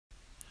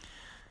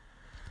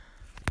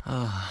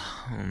Oh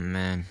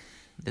man,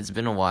 it's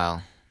been a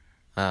while.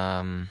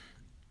 Um,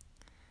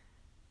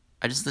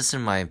 I just listened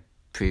to my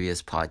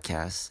previous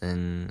podcast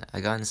and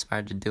I got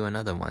inspired to do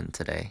another one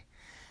today.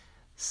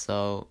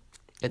 So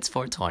it's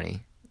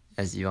 420,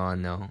 as you all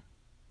know.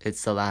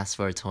 It's the last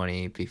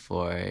 420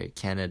 before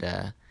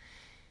Canada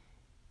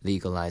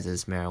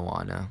legalizes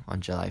marijuana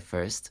on July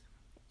 1st,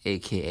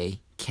 aka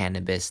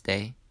Cannabis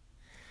Day.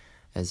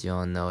 As you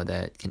all know,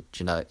 that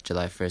July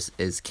 1st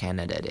is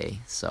Canada Day,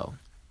 so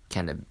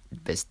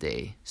Cannabis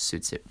Day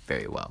suits it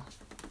very well.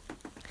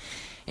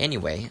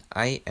 Anyway,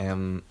 I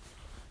am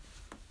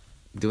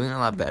doing a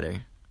lot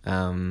better.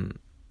 I'm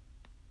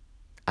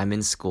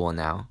in school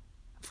now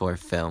for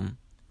film,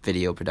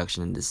 video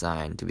production and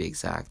design to be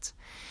exact.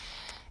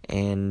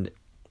 And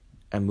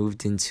I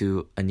moved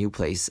into a new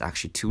place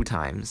actually 2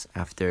 times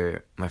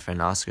after my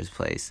friend Oscar's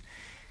place.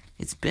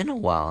 It's been a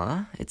while,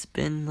 huh? It's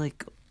been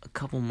like a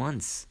couple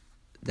months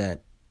that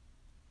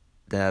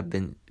I've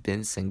been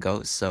and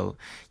ghosts, so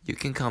you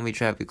can call me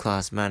Trappy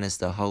Claus minus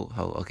the ho.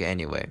 Okay,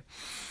 anyway.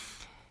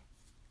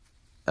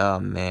 Oh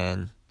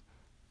man,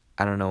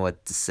 I don't know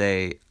what to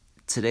say.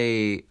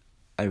 Today,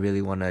 I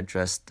really want to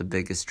address the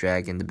biggest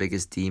dragon, the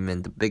biggest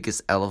demon, the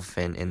biggest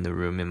elephant in the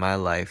room in my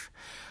life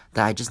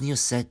that I just need to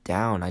set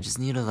down. I just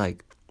need to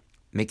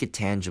make it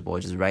tangible.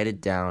 Just write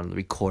it down,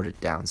 record it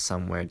down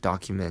somewhere,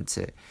 document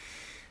it.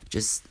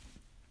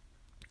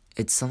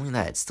 It's something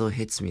that still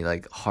hits me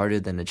harder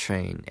than a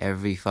train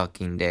every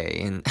fucking day,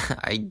 and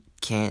I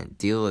can't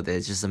deal with it.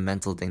 It's just a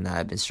mental thing that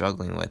I've been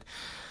struggling with.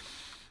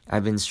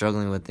 I've been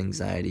struggling with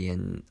anxiety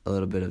and a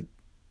little bit of,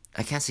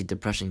 I can't say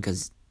depression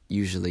because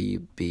usually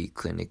you'd be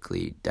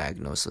clinically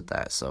diagnosed with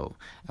that, so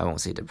I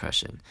won't say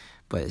depression,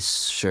 but it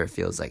sure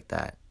feels like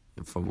that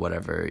from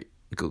whatever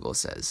Google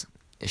says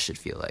it should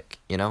feel like,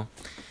 you know?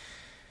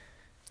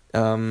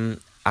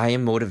 I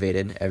am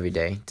motivated every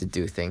day to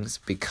do things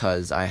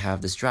because I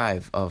have this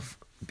drive of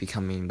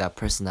becoming that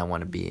person I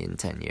want to be in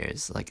 10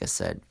 years, like I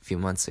said a few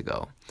months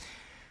ago.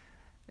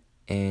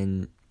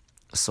 And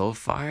so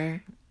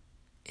far,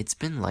 it's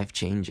been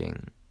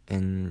life-changing,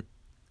 and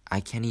I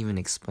can't even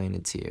explain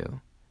it to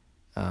you.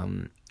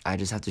 I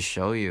just have to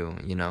show you,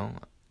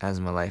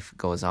 as my life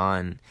goes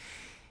on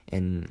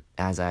and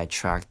as I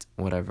attract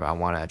whatever I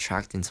want to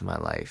attract into my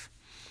life,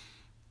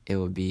 it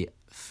would be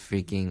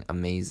freaking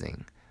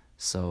amazing.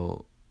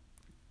 So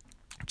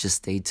just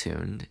stay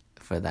tuned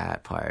for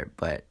that part.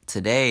 But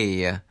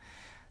today,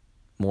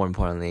 more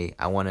importantly,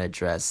 I want to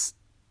address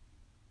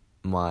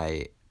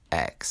my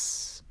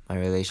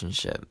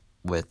relationship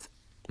with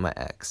my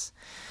ex.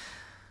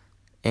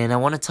 And I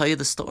want to tell you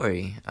the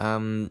story.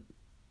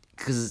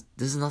 Because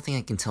this is nothing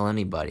I can tell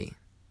anybody.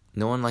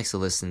 No one likes to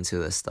listen to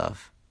this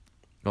stuff.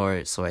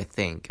 Or so I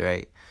think,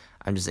 right?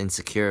 I'm just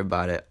insecure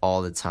about it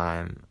all the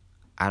time.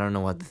 I don't know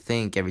what to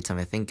think. Every time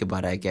I think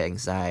about it, I get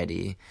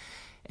anxiety.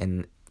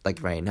 And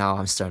right now,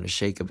 I'm starting to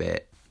shake a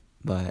bit.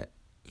 But,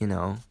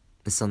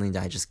 it's something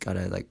that I just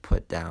gotta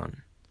put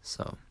down.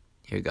 So,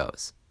 here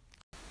goes.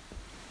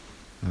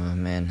 Oh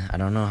man, I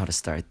don't know how to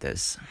start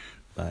this.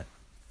 But,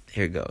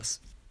 here goes.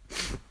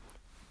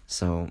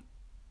 So,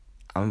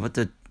 I'm about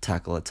to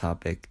tackle a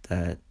topic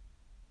that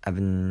I've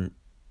been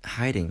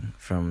hiding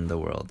from the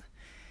world.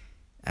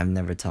 I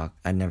never talk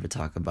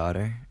about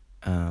her.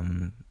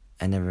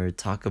 I never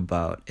talk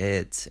about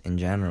it in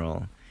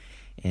general.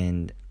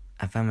 And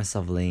I find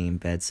myself laying in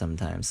bed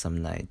sometimes,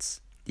 some nights,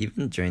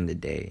 even during the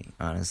day,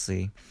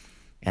 honestly.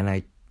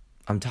 And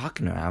I'm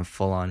talking to her. I have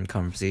full-on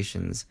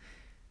conversations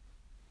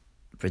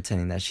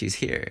pretending that she's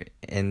here.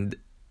 And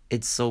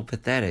it's so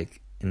pathetic.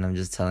 And I'm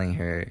just telling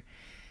her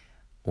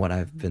what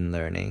I've been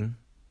learning,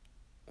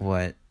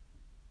 what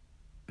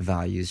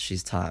values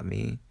she's taught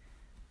me,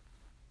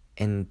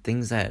 and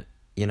things that,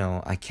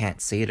 I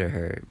can't say to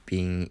her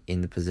being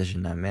in the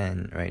position I'm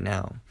in right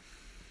now.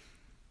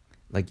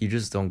 You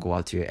just don't go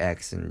out to your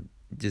ex and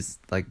just,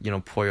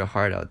 pour your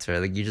heart out to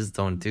her. You just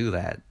don't do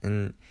that.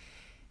 And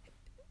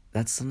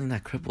that's something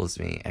that cripples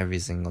me every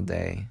single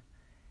day.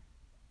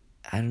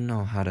 I don't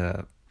know how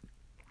to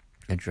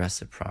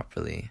address it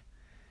properly.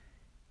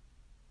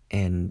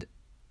 And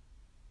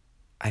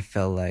I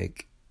felt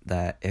like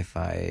that if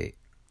I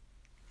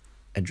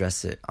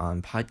address it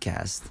on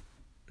podcast,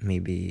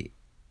 maybe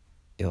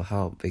it'll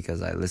help,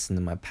 because I listened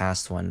to my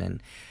past one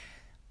and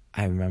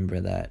I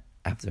remember that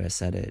after I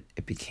said it,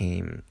 it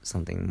became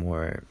something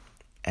more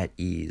at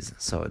ease.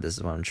 So this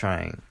is what I'm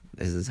trying.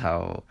 This is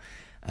how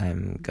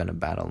I'm gonna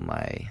battle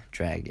my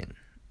dragon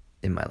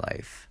in my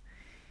life.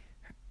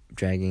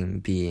 Dragon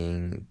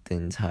being the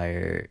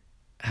entire,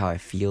 how I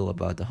feel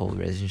about the whole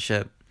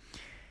relationship,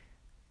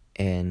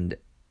 and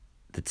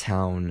the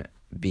town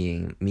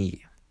being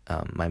me,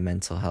 my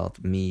mental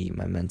health, me,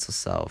 my mental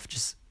self,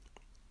 just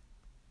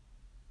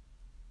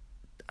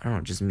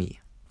me.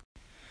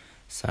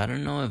 So I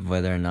don't know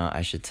whether or not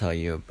I should tell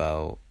you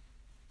about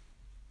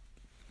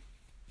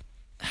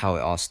how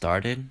it all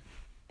started,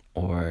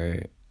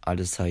 or I'll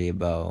just tell you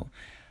about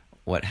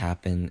what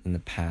happened in the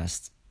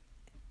past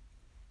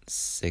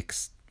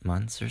 6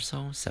 months or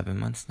so, 7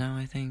 months now,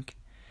 I think.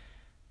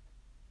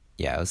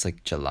 Yeah, it was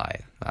like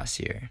July last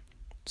year.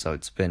 So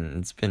it's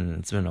been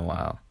a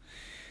while.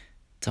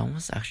 It's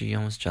almost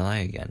July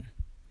again.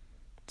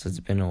 So it's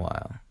been a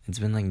while. It's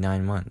been like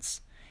 9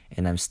 months.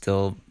 And I'm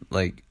still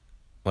like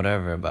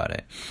whatever about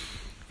it.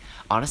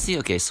 Honestly,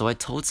 okay, so I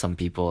told some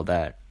people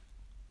that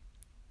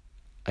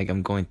like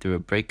I'm going through a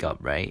breakup,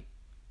 right?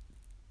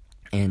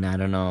 And I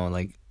don't know,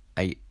 like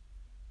I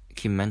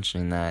keep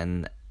mentioning that,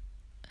 and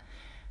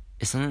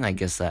it's something I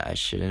guess that I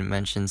shouldn't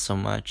mention so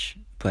much,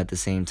 but at the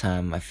same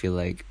time I feel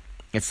like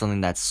it's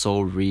something that's so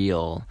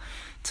real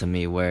to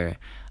me where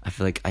I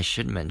feel like I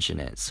should mention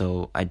it.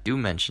 So I do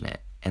mention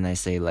it, and I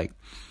say like,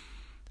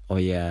 oh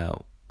yeah,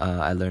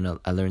 I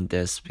learned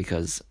this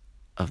because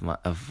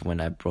of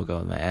when I broke up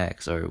with my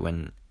ex, or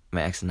when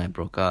my ex and I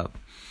broke up.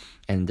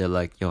 And they're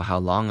like, yo, how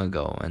long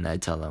ago? And I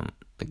tell them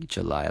like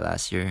July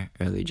last year,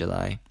 early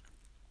July.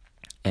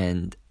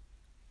 And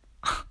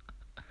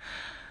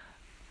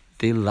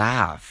they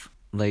laugh.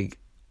 Like,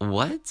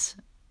 what?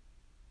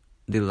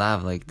 They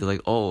laugh, like, they're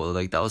like, oh,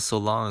 like, that was so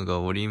long ago.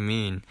 What do you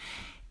mean?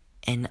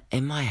 And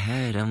in my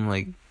head, I'm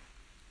like,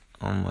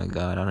 oh my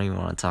God, I don't even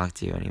want to talk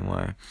to you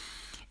anymore.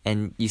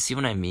 And you see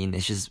what I mean?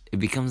 It's just, it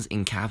becomes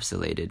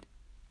encapsulated.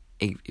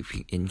 It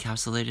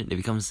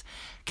becomes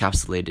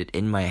encapsulated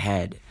in my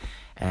head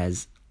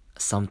as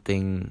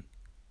something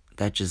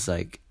that just,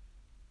 like,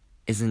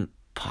 isn't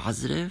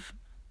positive,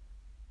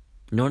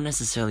 nor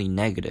necessarily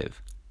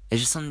negative.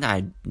 It's just something that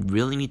I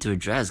really need to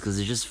address because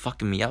it's just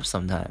fucking me up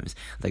sometimes,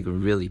 like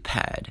really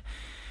bad.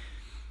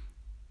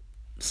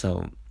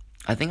 So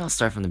I think I'll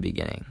start from the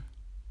beginning.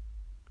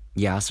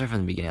 Yeah, I'll start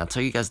from the beginning. I'll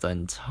tell you guys the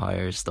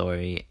entire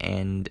story,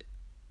 and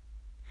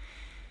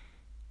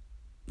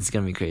it's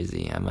gonna be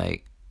crazy. I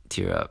might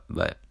tear up,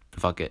 but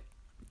fuck it.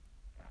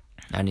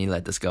 I need to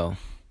let this go.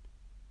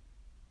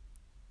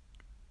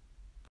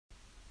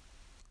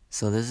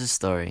 So this is a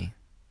story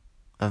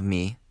of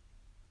me,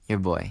 your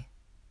boy,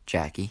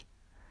 Jackie,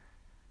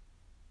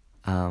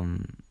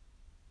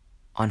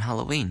 on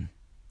Halloween.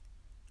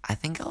 I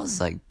think I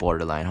was like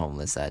borderline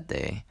homeless that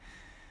day.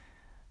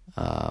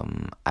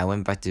 I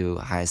went back to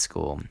high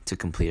school to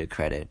complete a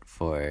credit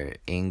for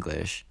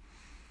English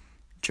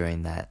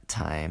during that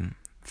time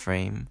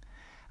frame.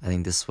 I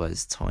think this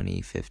was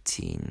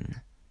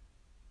 2015.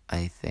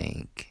 I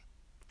think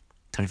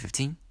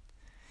 2015?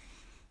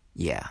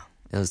 Yeah,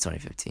 it was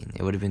 2015.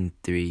 It would have been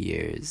 3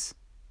 years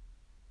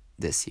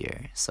this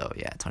year. So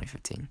yeah,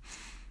 2015.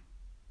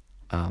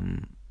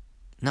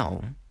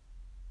 No.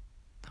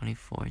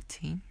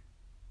 2014?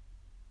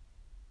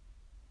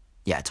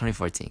 Yeah,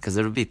 2014, because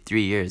it'll be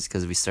 3 years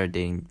because we started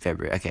dating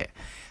February. Okay,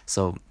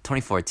 so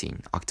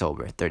 2014,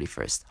 October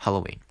 31st,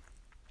 Halloween.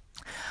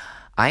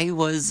 I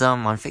was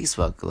on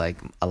Facebook, like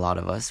a lot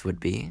of us would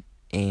be,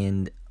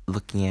 and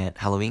looking at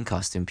Halloween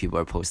costume people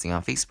are posting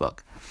on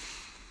Facebook.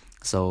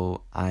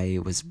 So I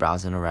was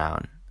browsing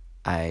around.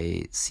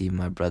 I see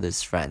my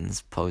brother's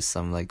friends post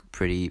some like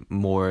pretty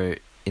more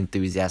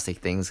enthusiastic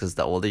things, because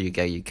the older you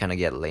get, you kind of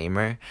get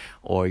lamer,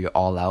 or you're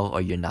all out,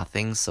 or you're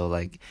nothing. So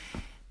like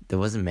there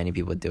wasn't many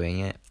people doing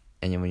it,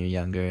 and when you're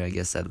younger, I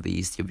guess at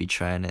least you'll be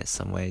trying it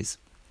some ways.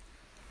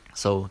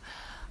 So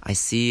I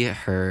see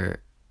her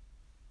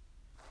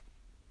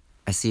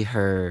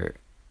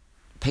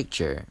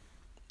picture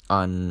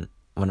on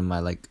one of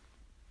my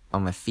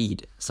on my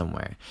feed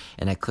somewhere,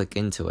 and I click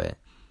into it,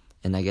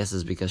 and I guess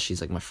it's because she's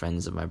like my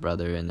friends of my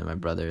brother, and then my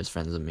brother is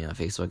friends with me on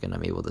Facebook, and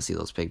I'm able to see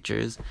those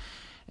pictures.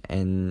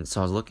 And so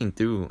I was looking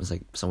through, it's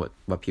like somewhat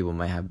what people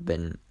might have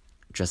been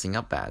dressing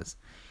up as.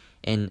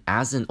 And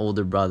as an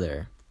older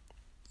brother,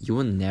 you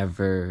will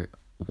never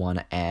want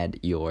to add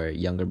your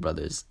younger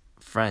brother's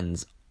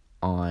friends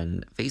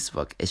on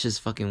Facebook. It's just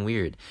fucking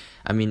weird.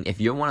 I mean,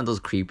 if you're one of those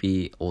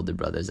creepy older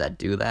brothers that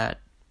do that,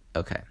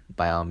 okay,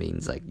 by all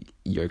means, like,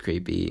 you're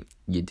creepy,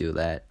 you do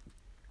that.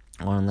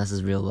 Or unless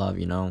it's real love,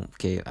 you know?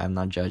 Okay, I'm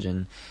not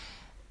judging,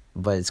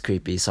 but it's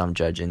creepy, so I'm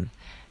judging.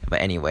 But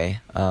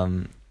anyway,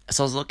 so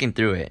I was looking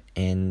through it,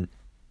 and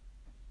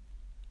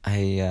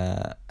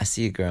I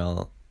see a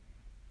girl.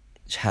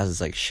 She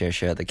has like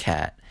Cher the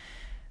cat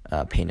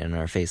painted on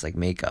her face, like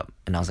makeup,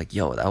 and I was like,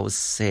 yo, that was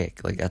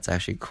sick, like that's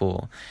actually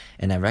cool.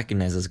 And I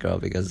recognize this girl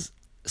because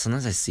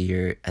sometimes I see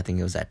her, I think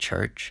it was at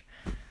church,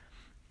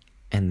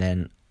 and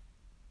then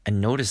I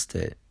noticed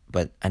it,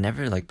 but I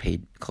never like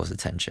paid close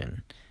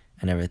attention.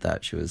 I never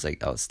thought she was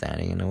like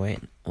outstanding in a way.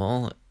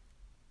 Well,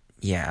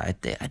 yeah, I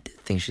did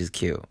think she's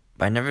cute,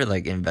 but I never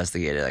like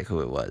investigated like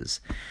who it was.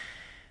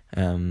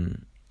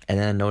 And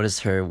then I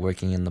noticed her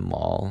working in the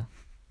mall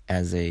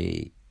as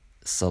a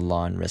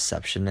salon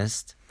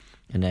receptionist,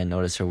 and then I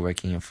noticed her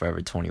working in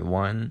Forever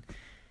 21.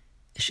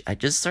 I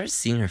just started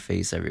seeing her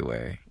face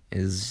everywhere.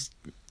 It's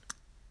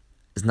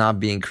not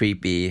being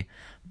creepy,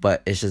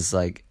 but it's just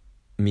like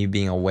me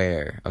being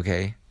aware,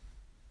 okay?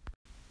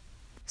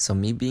 So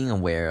me being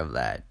aware of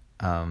that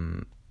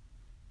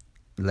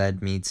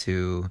led me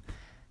to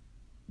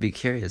be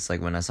curious,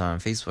 like when I saw her on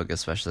Facebook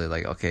especially,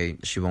 like, okay,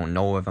 she won't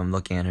know if I'm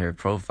looking at her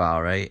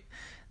profile, right?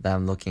 That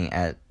I'm looking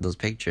at those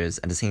pictures.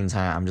 At the same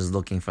time, I'm just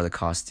looking for the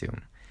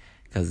costume,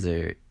 because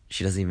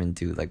she doesn't even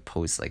do like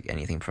post like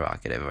anything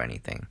provocative or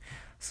anything.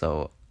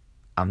 So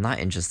I'm not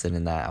interested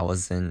in that. I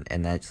wasn't,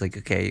 and that's like,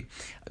 okay,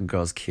 a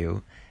girl's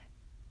cute.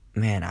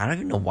 Man, I don't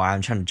even know why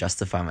I'm trying to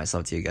justify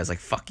myself to you guys. Like,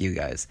 fuck you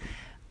guys.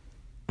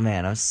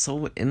 Man, I'm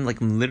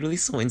literally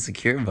so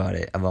insecure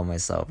about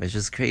myself. It's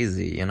just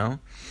crazy, you know?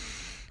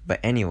 But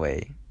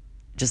anyway,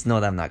 just know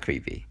that I'm not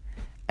creepy.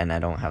 And I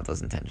don't have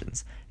those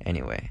intentions.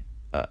 Anyway,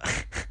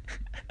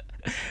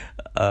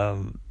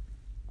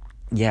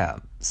 yeah,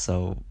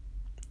 so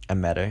I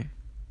met her.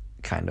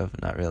 Kind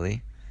of, not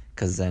really.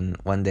 Because then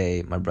one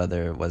day my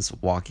brother was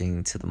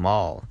walking to the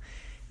mall.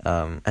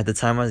 At the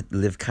time I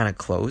lived kind of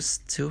close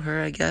to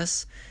her, I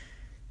guess.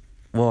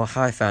 Well,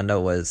 how I found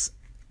out was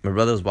my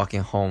brother was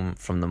walking home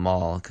from the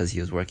mall because he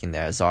was working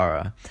there at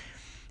Zara.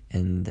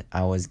 And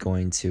I was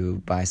going to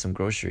buy some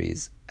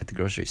groceries at the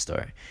grocery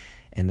store.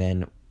 And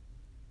then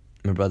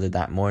my brother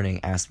that morning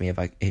asked me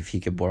if he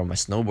could borrow my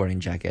snowboarding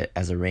jacket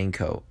as a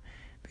raincoat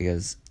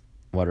because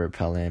water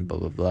repellent, blah,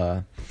 blah,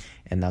 blah.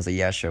 And I was like,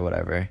 yeah, sure,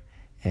 whatever.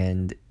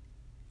 And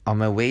on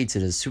my way to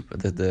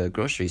the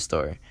grocery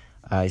store,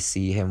 I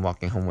see him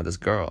walking home with this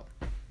girl.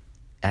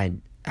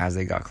 And as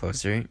they got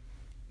closer, it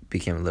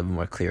became a little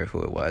more clear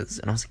who it was.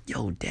 And I was like,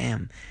 yo,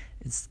 damn,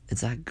 it's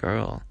that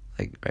girl.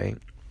 Like, right?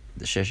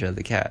 The Shisha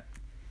the cat.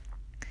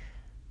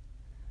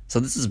 So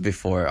this is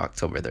before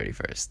October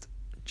 31st.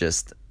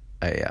 Just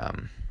okay,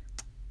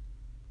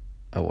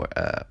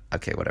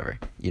 whatever.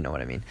 You know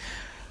what I mean.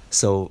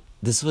 So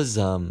this was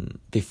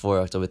before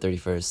October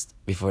 31st,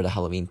 before the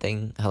Halloween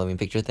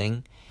picture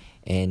thing,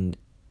 and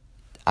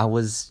I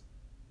was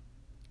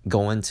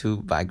going to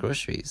buy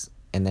groceries,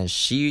 and then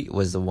she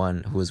was the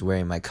one who was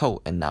wearing my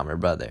coat and not my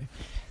brother.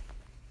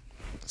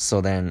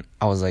 So then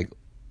I was like,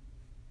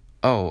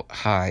 oh,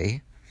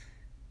 hi.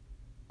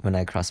 When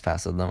I crossed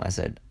paths with them, I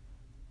said,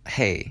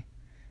 hey.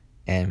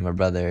 And my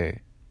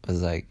brother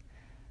was like,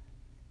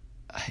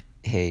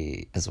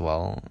 hey, as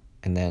well.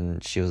 And then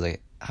she was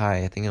like,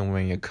 hi, I think I'm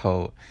wearing your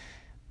coat.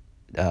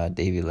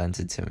 Davey lent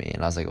it to me.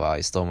 And I was like, wow,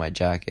 he stole my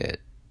jacket.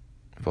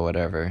 But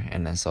whatever.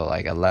 And then so,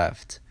 like, I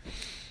left.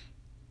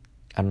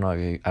 I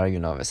don't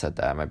even know if I said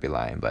that. I might be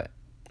lying, but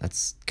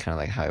that's kind of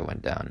like how it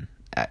went down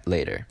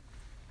later.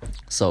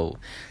 So,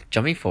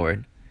 jumping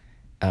forward,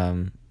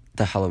 the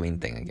Halloween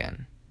thing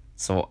again.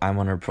 So, I'm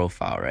on her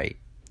profile, right?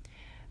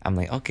 I'm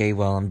like, okay,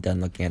 well, I'm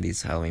done looking at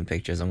these Halloween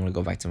pictures. I'm going to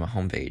go back to my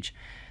homepage.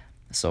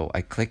 So,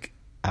 I click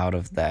out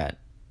of that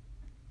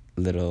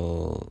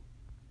little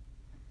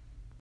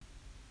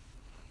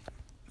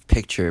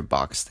picture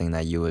box thing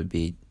that you would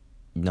be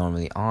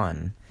normally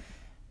on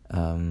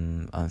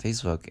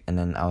Facebook, and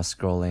then I was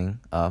scrolling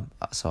up,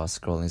 so I was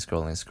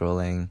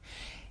scrolling,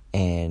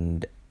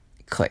 and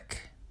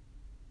click.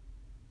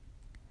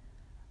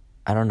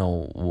 I don't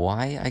know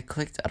why I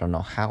clicked, I don't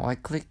know how I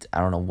clicked, I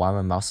don't know why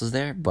my mouse was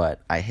there,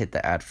 but I hit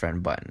the add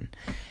friend button,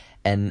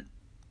 and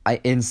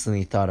I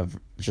instantly thought of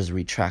just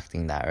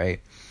retracting that,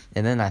 right?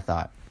 And then I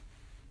thought,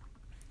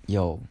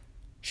 yo,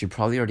 she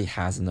probably already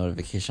has a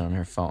notification on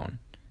her phone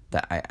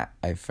that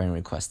I friend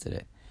requested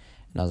it.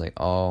 And I was like,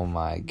 oh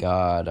my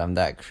god, I'm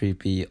that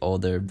creepy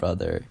older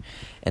brother.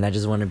 And I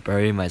just want to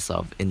bury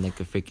myself in like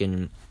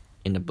in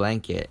a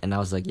blanket. And I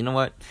was like, you know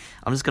what?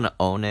 I'm just going to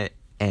own it.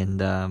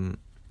 And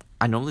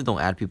I normally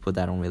don't add people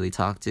that I don't really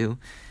talk to.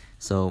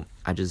 So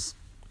I just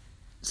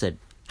I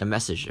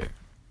messaged her.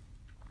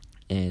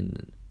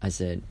 And I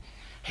said,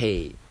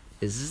 hey,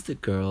 is this the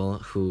girl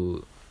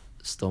who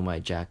stole my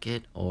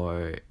jacket?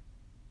 Or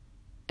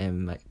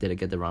did I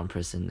get the wrong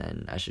person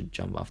and I should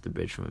jump off the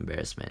bridge from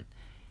embarrassment?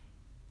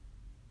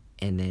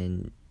 And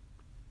then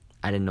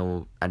I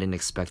didn't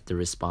expect the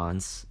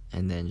response,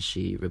 and then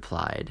she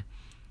replied,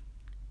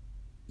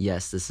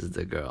 yes, this is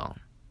the girl.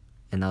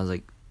 And I was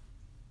like,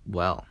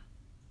 well,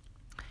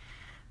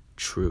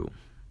 true.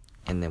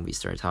 And then we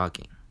started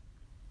talking,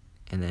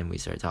 and then we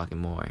started talking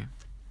more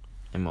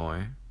and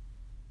more,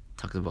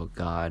 talked about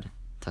God,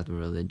 talked about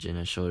religion.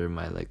 I showed her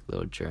my like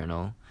little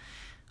journal.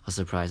 I was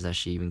surprised that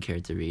she even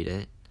cared to read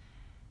it.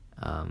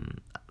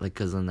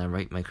 Cause then I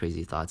write my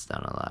crazy thoughts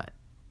down a lot.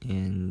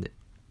 And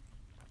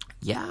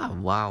yeah,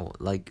 wow,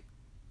 like,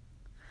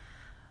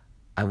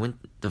 listen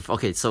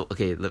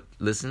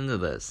to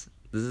this.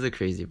 This is the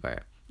crazy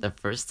part. The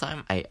first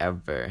time I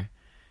ever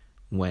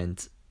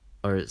went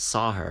or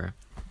saw her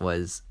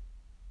was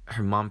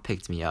her mom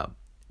picked me up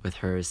with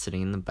her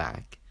sitting in the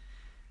back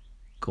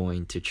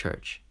going to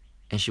church.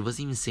 And she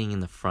wasn't even sitting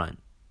in the front.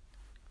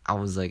 I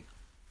was like,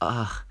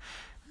 ugh,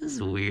 this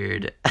is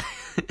weird.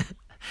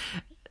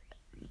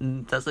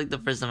 That's like the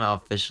first time I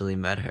officially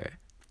met her,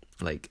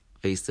 like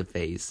face to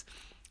face,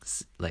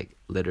 like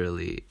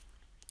literally.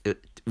 We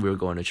were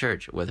going to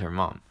church with her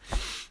mom.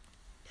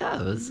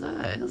 Yeah,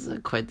 it was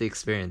quite the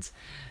experience,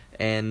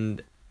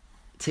 and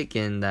take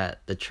in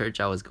that the church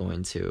I was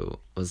going to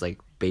was like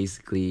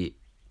basically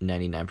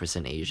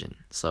 99% Asian,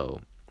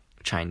 so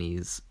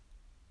Chinese.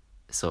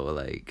 So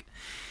like,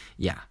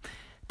 yeah,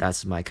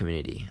 that's my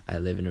community. I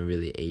live in a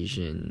really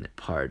Asian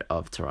part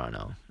of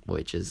Toronto,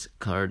 which is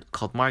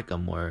called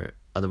Markham, or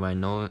otherwise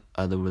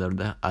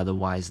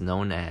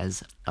known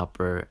as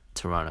Upper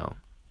Toronto,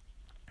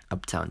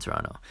 uptown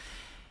Toronto.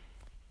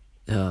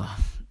 Ugh,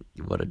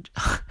 what a.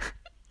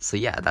 So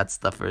yeah, that's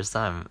the first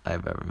time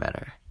I've ever met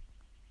her.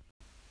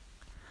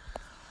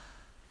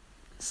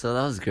 So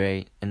that was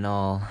great and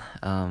all,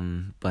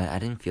 but I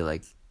didn't feel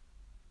like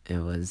it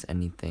was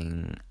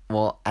anything.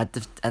 Well, at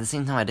the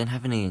same time, I didn't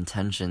have any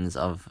intentions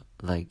of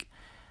like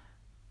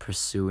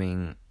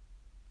pursuing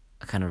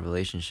a kind of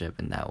relationship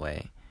in that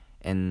way,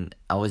 and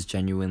I was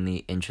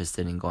genuinely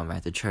interested in going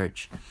back to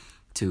church,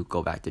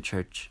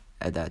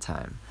 at that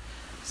time.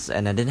 So,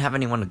 and I didn't have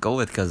anyone to go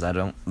with because I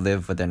don't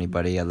live with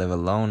anybody. I live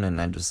alone, and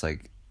I just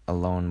like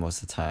alone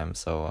most of the time.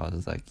 So I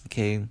was like,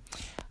 okay,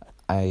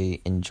 I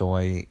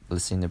enjoy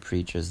listening to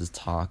preachers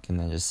talk and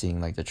then just seeing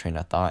like the train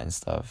of thought and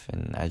stuff,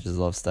 and I just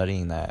love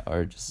studying that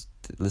or just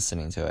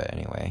listening to it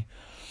anyway.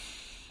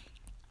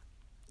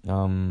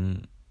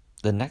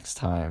 The next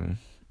time,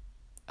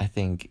 I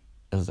think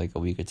it was like a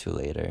week or two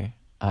later,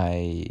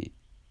 I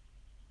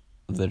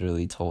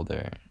literally told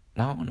her.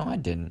 No, I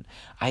didn't.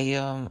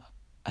 I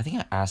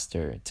think I asked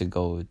her to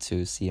go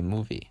to see a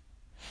movie.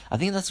 I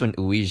think that's when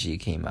Ouija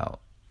came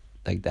out,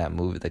 like that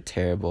movie, the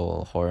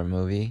terrible horror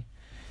movie.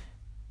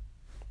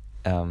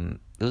 It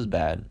was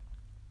bad,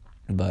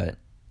 but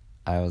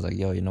I was like,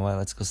 yo, you know what?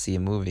 Let's go see a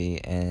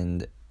movie.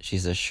 And she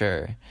said,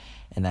 sure.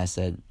 And I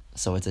said,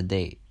 so it's a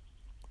date.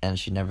 And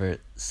she never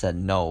said,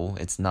 no,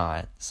 it's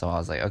not. So I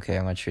was like, okay,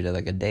 I'm going to treat it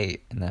like a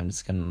date. And I'm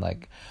just going to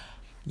like,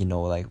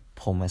 like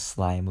pull my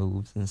sly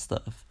moves and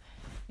stuff.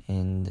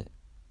 And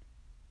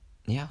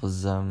yeah, it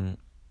was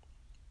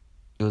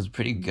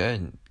pretty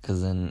good.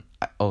 Cause then,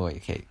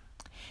 okay.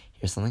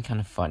 Here's something kind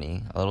of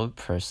funny, a little bit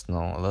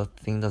personal, a little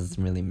thing that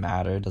doesn't really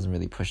matter, doesn't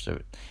really push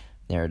the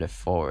narrative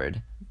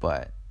forward,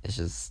 but it's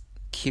just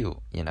cute,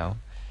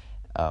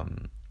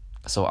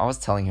 So I was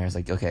telling her, I was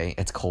like, okay,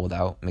 it's cold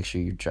out, make sure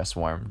you dress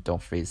warm,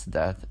 don't freeze to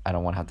death, I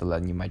don't want to have to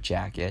lend you my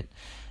jacket,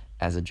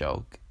 as a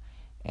joke.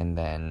 And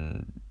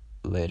then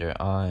later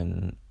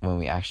on, when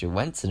we actually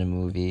went to the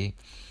movie,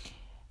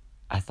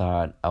 I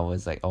thought, I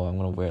was like, oh, I'm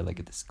gonna wear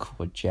like this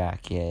cool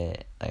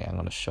jacket, like I'm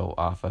gonna show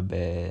off a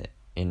bit,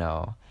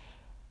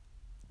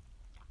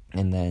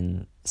 and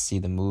then see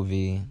the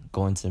movie.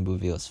 Going to the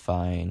movie was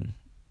fine.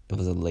 It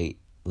was a late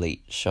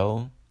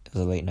show. It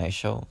was a late night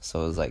show.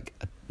 So it was like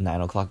a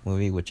 9:00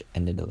 movie, which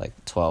ended at like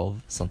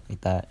 12, something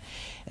like that.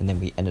 And then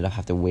we ended up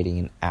having to waiting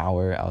an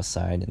hour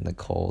outside in the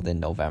cold in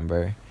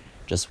November,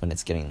 just when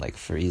it's getting like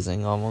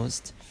freezing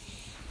almost,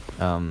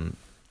 to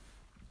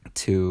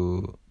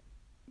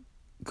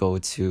go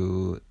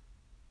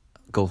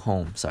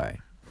home, sorry.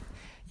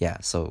 Yeah,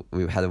 so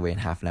we had to wait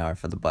half an hour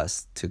for the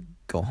bus to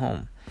go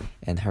home.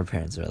 And her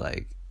parents were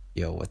like,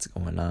 yo, what's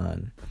going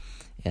on?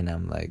 And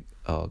I'm like,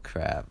 oh,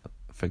 crap.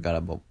 Forgot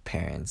about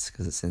parents.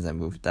 Because since I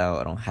moved out,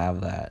 I don't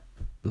have that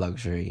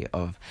luxury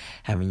of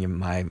having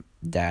my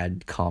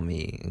dad call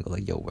me and go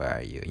like, yo, where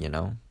are you,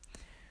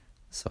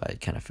 So I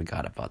kind of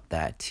forgot about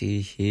that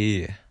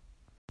too.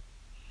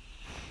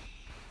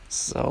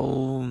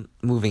 So,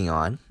 moving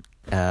on.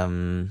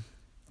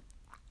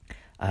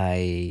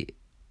 I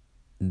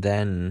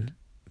then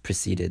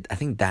proceeded, I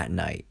think that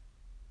night.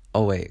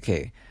 Oh, wait,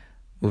 okay.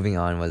 Moving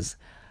on was,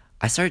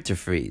 I started to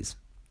freeze.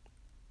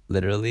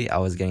 Literally, I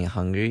was getting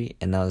hungry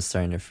and I was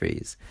starting to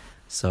freeze.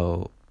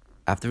 So,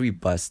 after we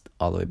bussed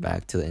all the way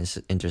back to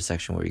the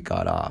intersection where we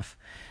got off,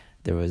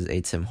 there was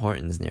a Tim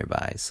Hortons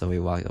nearby. So, we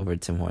walked over to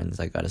Tim Hortons.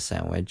 I got a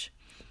sandwich.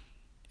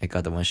 I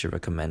got the one she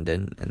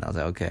recommended. And I was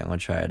like, okay, I'm going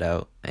to try it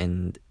out.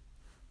 And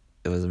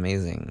it was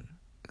amazing.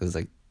 It was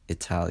like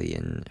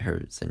Italian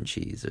herbs and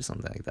cheese or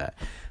something like that.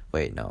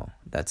 Wait, no,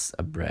 that's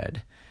a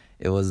bread.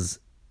 It was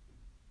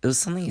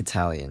something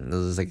Italian. It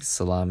was like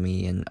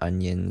salami and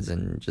onions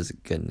and just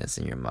goodness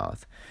in your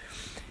mouth.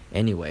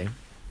 Anyway,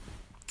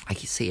 I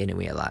can say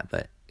anyway a lot,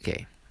 but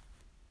okay.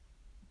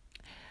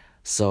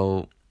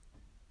 So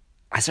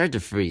I started to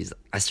freeze.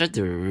 I started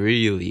to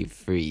really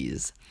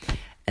freeze.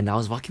 And I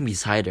was walking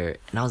beside her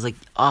and I was like,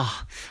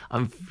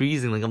 I'm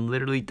freezing. Like, I'm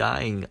literally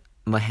dying.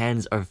 My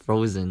hands are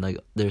frozen. Like,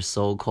 they're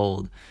so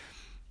cold.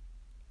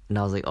 And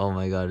I was like, oh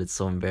my God, it's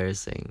so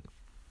embarrassing.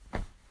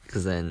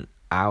 Because then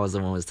I was the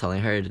one who was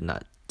telling her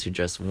to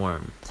dress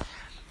warm.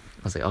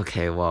 I was like,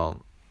 okay,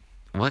 well,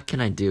 what can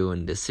I do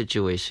in this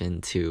situation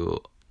to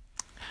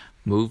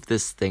move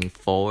this thing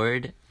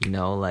forward?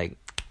 Like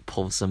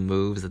pull some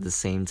moves at the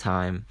same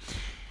time,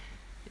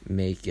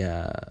 make be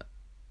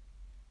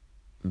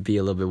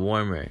a little bit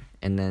warmer.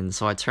 And then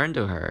so I turned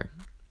to her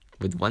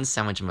with one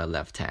sandwich in my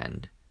left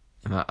hand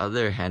and my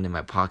other hand in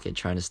my pocket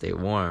trying to stay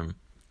warm.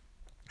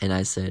 And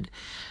I said,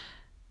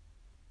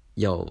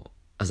 I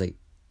was like,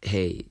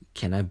 hey,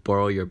 can I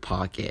borrow your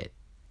pocket?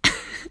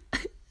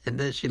 And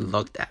then she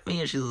looked at me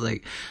and she was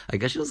like, I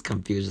guess she was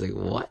confused. She's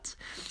like, what?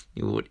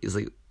 He's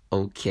like,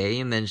 okay.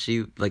 And then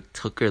she like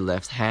took her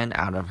left hand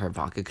out of her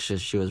pocket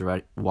because she was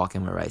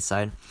walking my right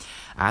side.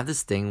 I have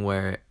this thing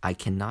where I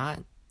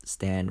cannot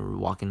stand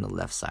walking the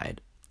left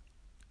side.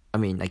 I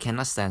mean, I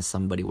cannot stand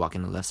somebody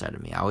walking the left side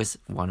of me. I always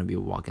want to be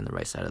walking the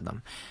right side of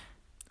them.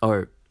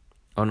 Or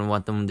I don't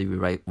want them to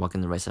be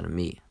walking the right side of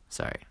me.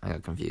 Sorry, I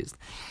got confused.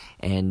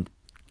 And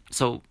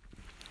So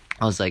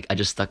I was like, I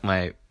just stuck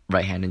my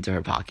right hand into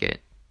her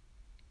pocket,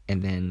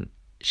 and then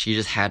she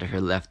just had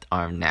her left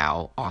arm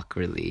now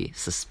awkwardly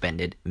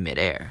suspended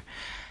midair.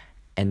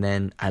 And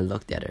then I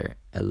looked at her.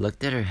 I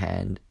looked at her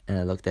hand, and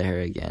I looked at her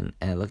again,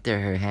 and I looked at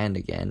her hand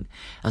again.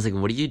 I was like,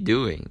 "What are you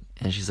doing?"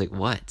 And she's like,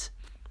 "What?"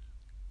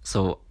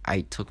 So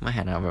I took my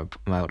hand out of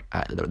I'm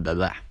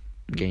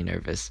getting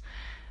nervous.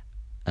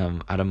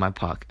 Out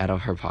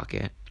of her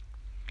pocket,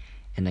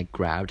 and I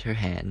grabbed her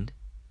hand,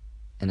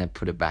 and I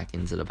put it back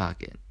into the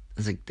pocket. I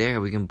was like, "There,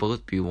 we can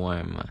both be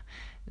warm."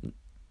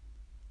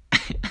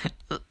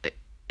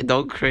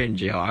 Don't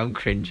cringe, yo. I'm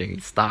cringing.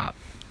 Stop.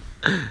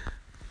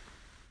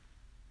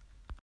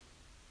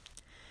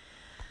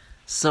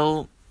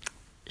 So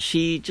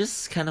she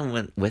just kind of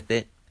went with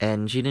it,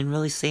 and she didn't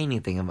really say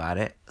anything about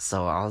it.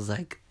 So I was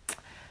like,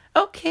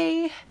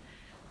 okay.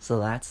 So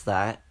that's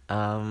that.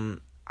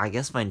 I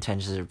guess my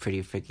intentions are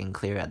pretty freaking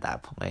clear at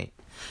that point.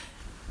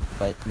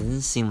 But it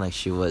didn't seem like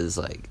she was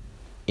like,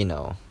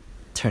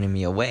 turning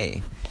me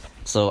away.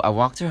 So I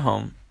walked her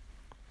home,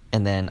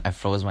 and then I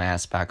froze my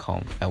ass back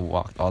home. I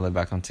walked all the way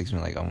back home. It takes me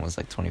like almost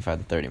like 25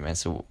 to 30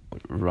 minutes to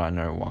run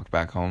or walk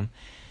back home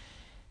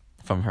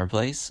from her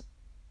place.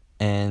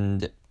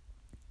 And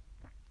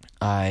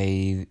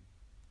I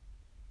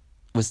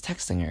was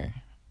texting her.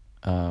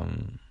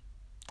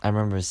 I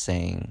remember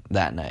saying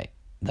that night,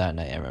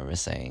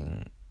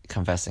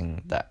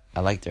 confessing that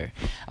I liked her.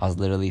 I was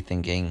literally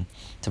thinking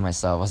to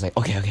myself, I was like,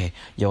 okay,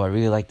 yo, I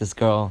really like this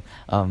girl.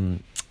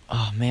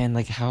 Oh man,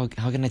 like how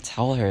can I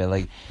tell her?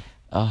 Like,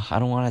 I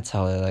don't want to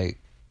tell her. Like,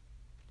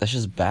 that's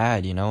just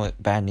bad,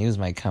 Bad news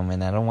might come,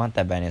 and I don't want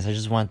that bad news. I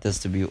just want this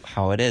to be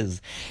how it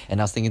is.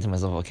 And I was thinking to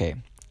myself, okay,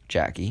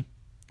 Jackie,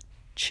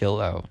 chill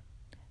out.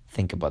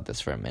 Think about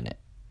this for a minute.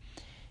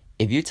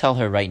 If you tell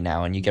her right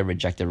now and you get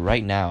rejected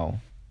right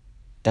now,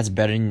 that's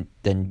better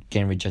than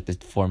getting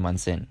rejected 4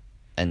 months in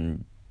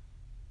and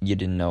you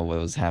didn't know what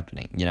was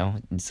happening,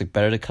 It's like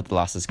better to cut the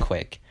losses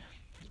quick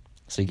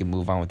so you can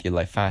move on with your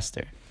life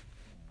faster.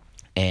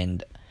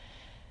 And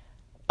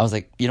I was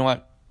like, you know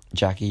what,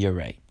 Jackie, you're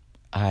right.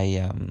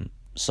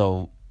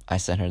 So I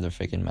sent her the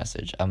freaking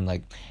message. I'm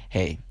like,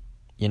 hey,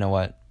 you know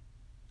what?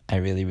 I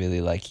really,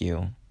 really like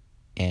you,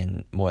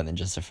 and more than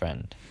just a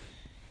friend.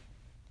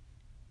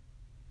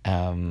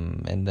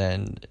 And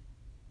then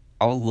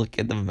I'll look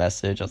at the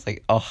message. I was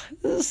like, oh,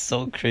 this is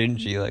so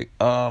cringy. Like,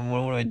 what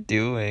am I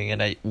doing?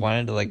 And I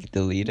wanted to like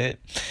delete it.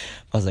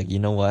 I was like, you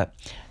know what?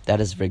 That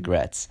is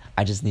regrets.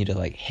 I just need to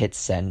like hit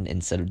send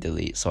instead of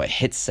delete. So I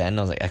hit send.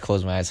 I was like, I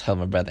closed my eyes, held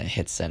my breath, and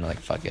hit send. I'm like,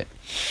 fuck it.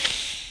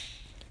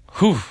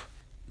 Whew.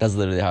 That's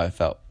literally how I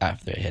felt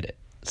after I hit it.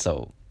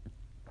 So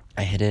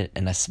I hit it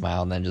and I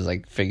smiled and I just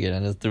like figured, I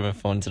just threw my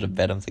phone to the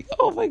bed. I was like,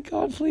 oh my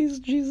God, please,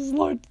 Jesus,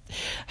 Lord,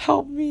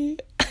 help me.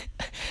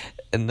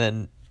 And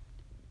then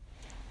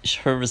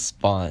her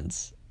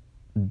response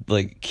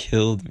like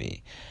killed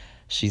me.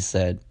 She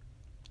said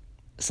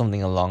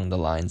something along the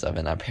lines of,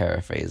 and I'm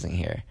paraphrasing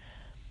here,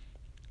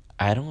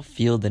 I don't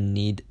feel the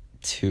need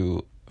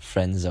to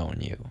friend zone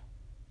you.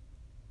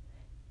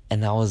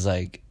 And I was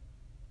like,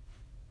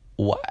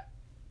 what?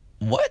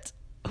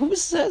 Who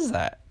says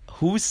that?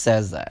 Who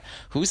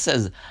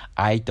says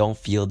I don't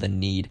feel the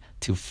need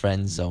to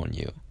friend zone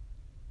you?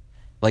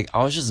 Like,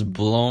 I was just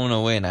blown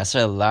away, and I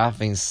started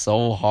laughing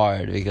so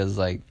hard because,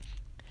 like,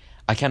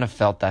 I kind of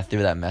felt that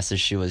through that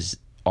message. She was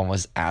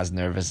almost as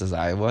nervous as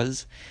I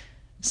was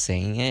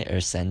saying it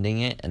or sending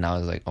it, and I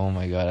was like, oh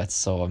my God, that's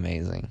so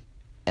amazing.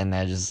 And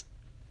I just,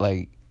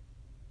 like,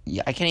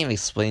 yeah, I can't even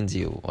explain to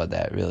you what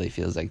that really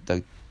feels like.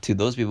 To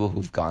those people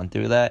who've gone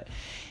through that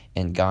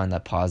and gotten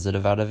that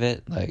positive out of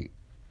it, like,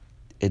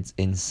 it's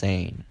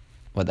insane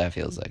what that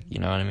feels like. You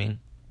know what I mean?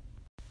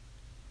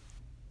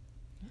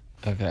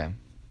 Okay.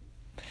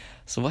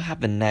 So what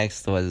happened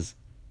next was,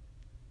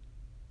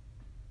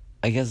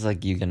 I guess,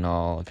 like, you can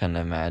all kind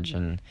of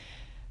imagine,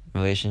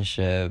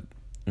 relationship,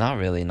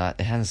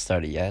 it hasn't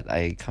started yet.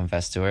 I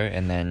confessed to her,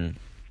 and then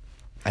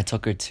I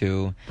took her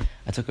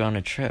on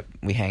a trip.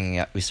 We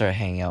started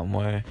hanging out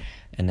more,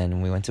 and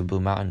then we went to Blue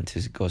Mountain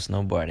to go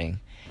snowboarding,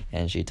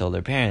 and she told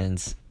her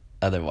parents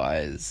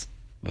otherwise,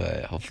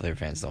 but hopefully her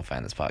parents don't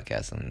find this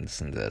podcast and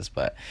listen to this,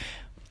 but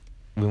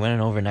we went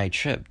an overnight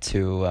trip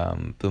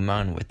to Blue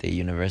Mountain with the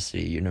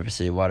University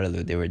of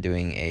Waterloo. They were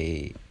doing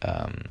a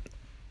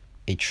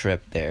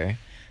trip there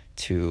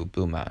to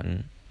Blue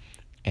Mountain,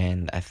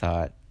 and I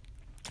thought,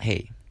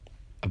 hey,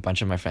 a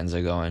bunch of my friends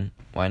are going,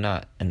 why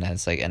not? And I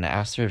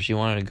asked her if she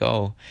wanted to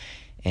go,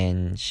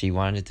 and she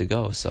wanted to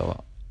go,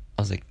 so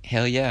I was like,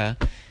 hell yeah.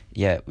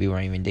 We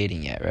weren't even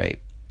dating yet, right?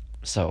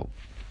 So,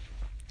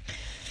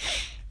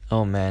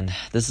 oh man,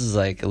 this is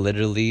like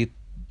literally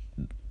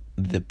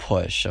the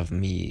push of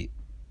me.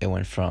 It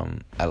went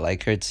from I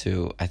like her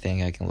to I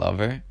think I can love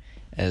her,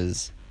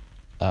 as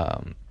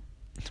man,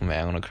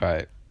 I'm gonna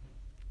cry.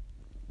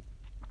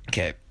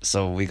 Okay,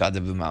 so we got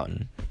to Blue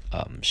Mountain.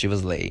 She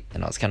was late,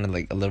 and I was kind of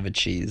like a little bit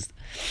cheesed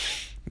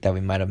that we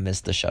might have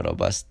missed the shuttle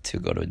bus to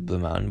go to Blue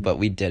Mountain, but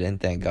we didn't,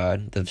 thank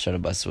God. The shuttle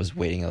bus was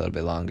waiting a little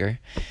bit longer,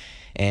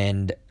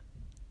 and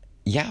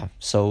yeah,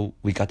 so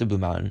we got to Blue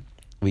Mountain.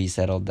 We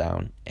settled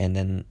down, and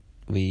then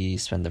we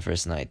spent the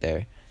first night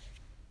there.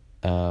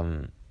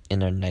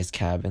 In our nice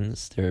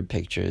cabins. There were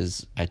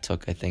pictures I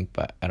took, I think,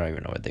 but I don't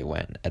even know where they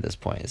went at this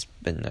point. It's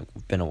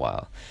been a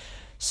while.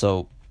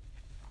 So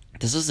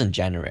this was in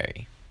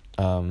January.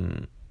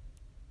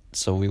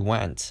 So we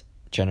went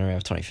January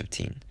of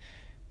 2015,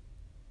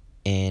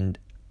 and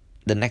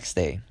the next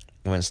day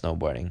we went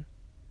snowboarding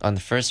on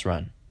the first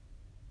run.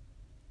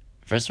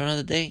 First run of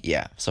the day?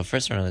 Yeah. So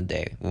first run of the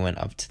day, we went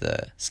up to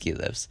the ski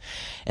lifts.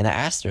 And I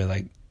asked her,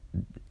 like,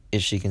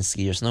 if she can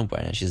ski or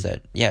snowboard. And she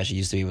said, yeah, she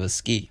used to be able to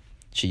ski.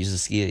 She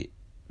used to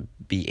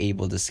be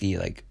able to ski.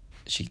 Like,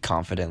 she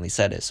confidently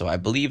said it. So I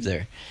believed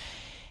her.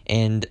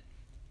 And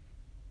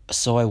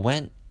so I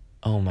went,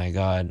 oh my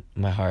God,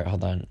 my heart,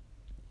 hold on.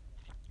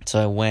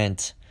 So I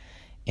went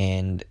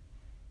and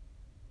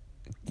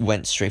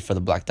went straight for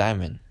the black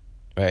diamond,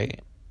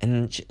 right?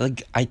 And she,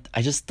 like I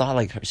just thought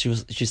like she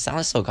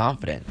sounded so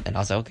confident, and I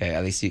was like, okay,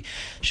 at least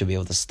she'll be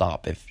able to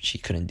stop if she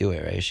couldn't do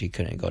it, right? She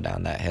couldn't go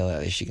down that hill.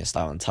 At least she can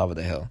stop on top of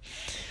the hill.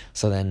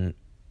 So then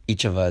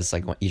each of us,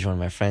 like each one of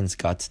my friends,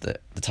 got to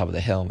the top of the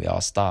hill, and we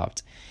all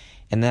stopped.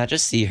 And then I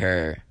just see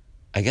her.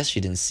 I guess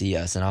she didn't see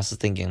us, and I was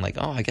thinking like,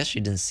 oh, I guess she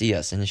didn't see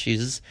us, and she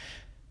just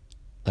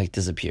like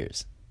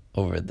disappears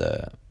over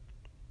the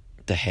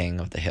hang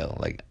of the hill.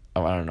 Like,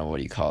 oh, I don't know, what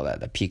do you call that?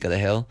 The peak of the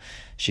hill.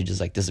 She just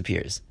like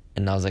disappears,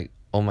 and I was like,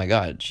 oh my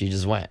God, she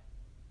just went.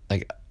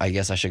 Like, I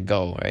guess I should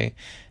go, right?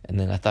 And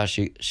then I thought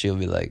she'll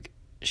be like,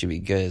 she'd be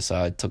good.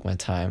 So I took my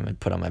time and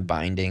put on my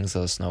bindings. So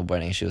I was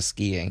snowboarding, she was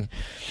skiing.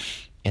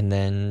 And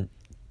then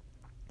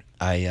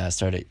I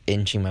started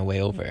inching my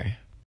way over.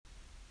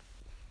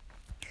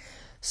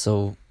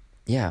 So,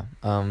 yeah,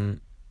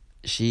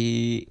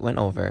 she went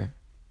over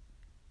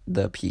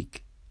the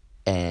peak,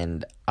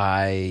 and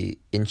I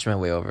inched my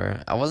way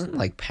over. I wasn't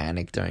like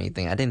panicked or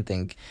anything. I didn't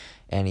think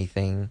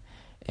anything.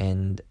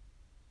 And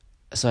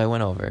so I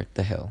went over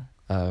the hill.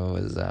 I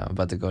was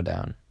about to go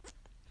down.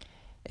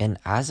 And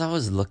as I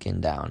was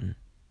looking down,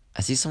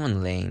 I see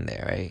someone laying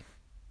there, right?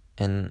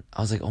 And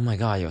I was like, oh my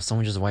God, yo,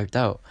 someone just wiped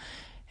out.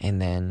 And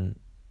then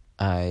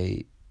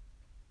I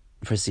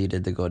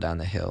proceeded to go down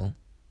the hill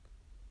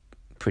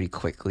pretty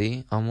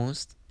quickly,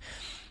 almost.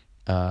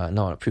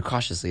 No, pretty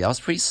cautiously. I was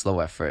pretty slow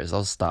at first. I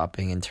was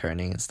stopping and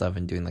turning and stuff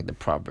and doing like the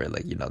proper,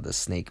 like, you know, the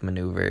snake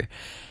maneuver.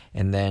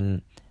 And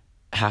then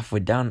halfway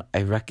down,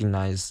 I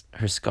recognized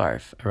her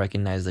scarf. I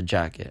recognized the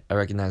jacket. I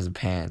recognized the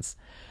pants.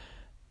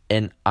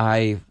 And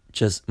my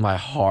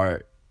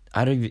heart,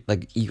 I don't even,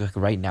 like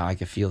right now, I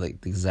can feel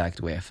like the exact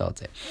way I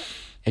felt it.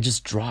 It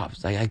just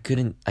dropped. Like I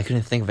couldn't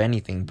think of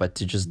anything but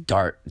to just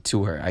dart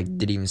to her. I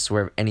didn't even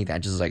swerve anything. I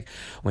just like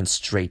went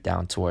straight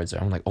down towards her.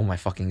 I'm like, oh my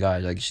fucking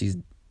God. Like she's,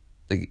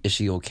 like, is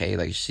she okay?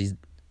 Like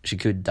she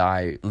could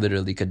die,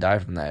 literally could die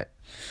from that.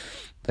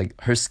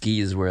 Like her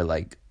skis were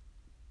like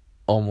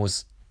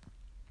almost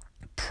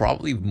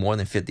probably more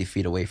than 50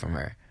 feet away from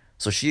her.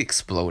 So she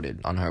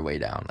exploded on her way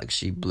down. Like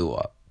she blew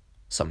up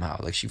somehow.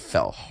 Like she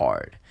fell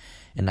hard.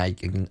 And I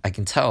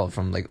can tell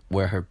from like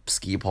where her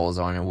ski poles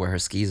are and where her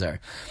skis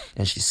are.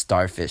 And she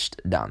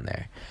starfished down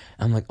there.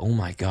 And I'm like, oh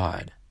my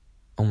God.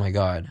 Oh my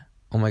God.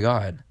 Oh my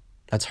God.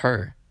 That's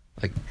her.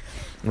 Like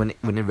when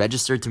it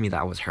registered to me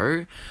that was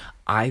her,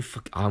 I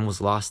almost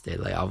lost it.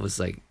 Like I was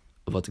like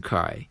about to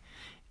cry.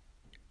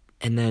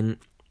 And then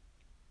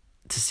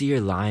to see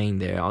her lying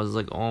there, I was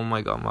like, oh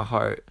my God, my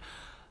heart,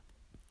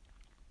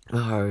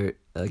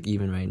 like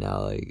even right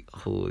now, like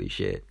holy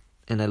shit.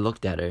 And I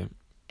looked at her,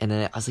 and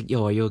then I was like,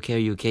 yo, are you okay? Are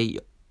you okay?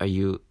 Are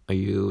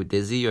you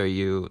dizzy? Are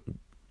you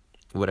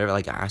whatever?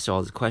 Like I asked her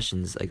all these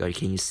questions, like,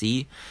 can you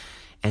see?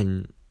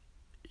 And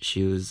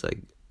she was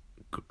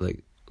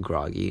like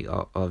groggy,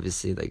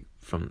 obviously, like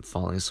from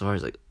falling so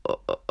hard, like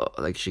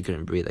like she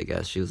couldn't breathe. I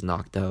guess she was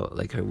knocked out,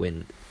 like her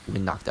wind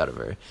knocked out of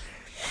her.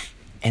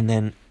 And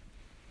then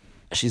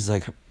she's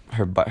like,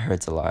 her butt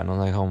hurts a lot, and I'm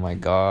like, oh my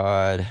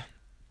God,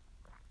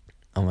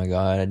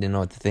 I didn't know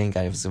what to think.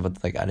 I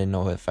didn't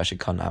know if I should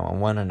call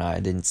 911 or not.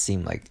 It didn't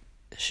seem like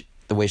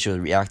the way she was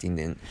reacting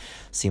didn't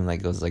seem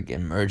like it was like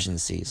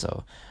emergency.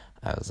 So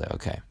I was like,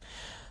 okay,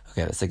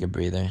 let's take a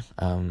breather.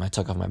 I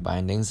took off my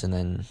bindings, and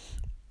then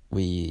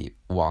we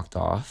walked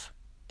off,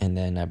 and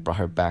then I brought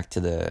her back to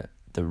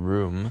the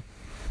room,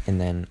 and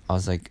then I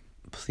was like,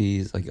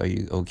 please, like, are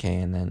you okay?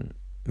 And then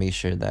make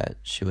sure that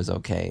she was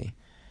okay.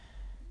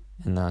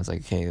 And I was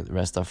like, okay,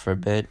 rest up for a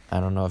bit. I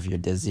don't know if you're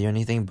dizzy or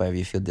anything, but if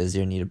you feel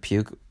dizzy or need to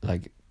puke,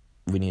 like,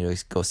 we need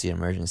to go see an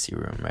emergency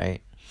room,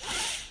 right?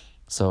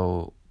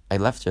 So I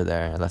left her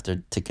there. I left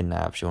her take a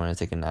nap. She wanted to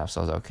take a nap,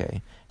 so I was like,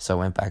 okay. So I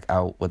went back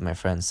out with my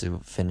friends to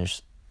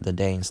finish the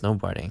day in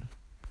snowboarding.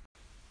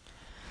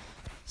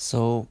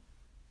 So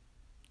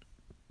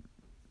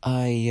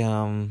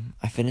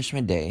I finished my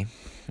day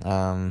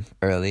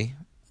early.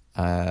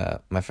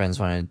 My friends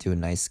wanted to do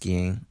night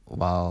skiing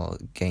while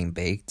getting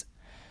baked,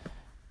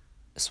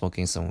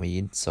 smoking some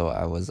weed. So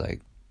I was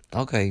like,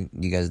 okay,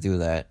 you guys do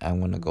that. I'm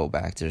gonna go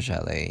back to the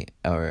chalet,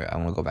 or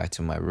I'm gonna go back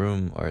to my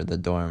room or the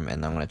dorm,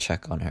 and I'm gonna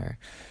check on her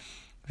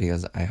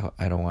because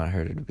I don't want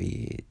her to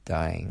be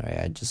dying, right?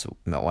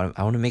 I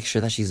want to make sure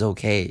that she's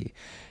okay,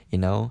 you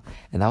know?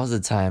 And that was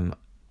the time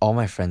all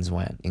my friends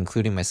went,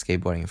 including my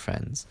skateboarding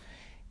friends.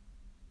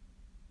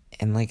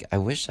 And like I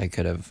wish I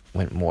could have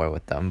went more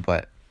with them,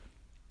 but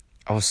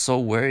I was so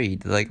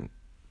worried, like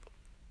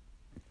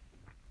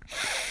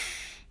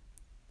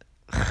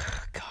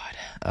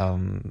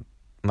God,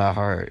 my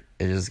heart,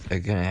 I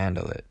couldn't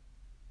handle it.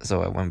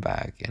 So I went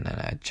back and then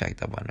I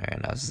checked up on her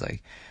and I was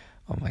like,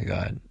 oh my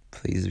God,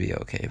 please be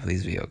okay,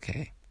 please be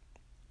okay.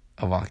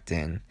 I walked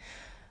in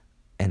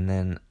and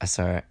then I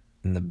saw her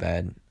in the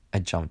bed. I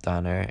jumped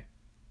on her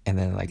and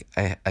then like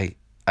I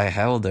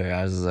held her.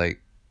 I was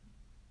like,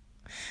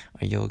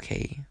 are you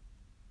okay?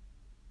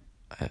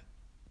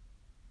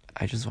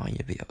 I just want you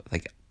to be,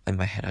 like, in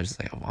my head I was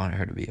like, I want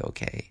her to be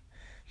okay.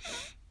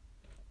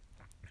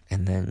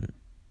 And then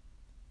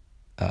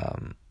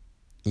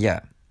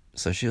yeah,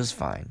 so she was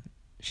fine.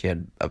 She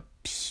had a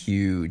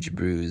huge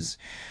bruise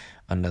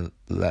on the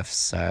left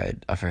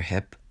side of her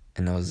hip,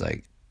 and it was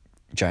like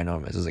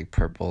ginormous. It was like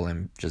purple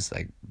and just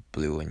like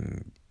blue,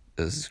 and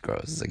it was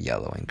gross. It was like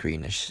yellow and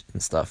greenish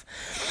and stuff.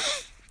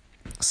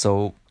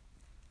 So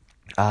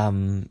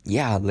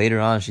yeah,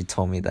 later on she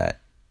told me that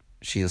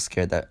she was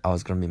scared that I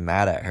was gonna be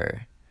mad at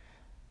her.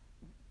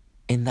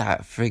 And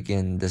that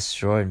freaking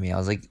destroyed me. I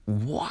was like,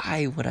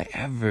 why would I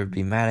ever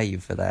be mad at you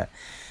for that?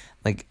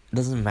 Like, it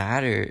doesn't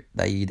matter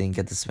that you didn't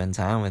get to spend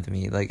time with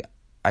me. Like,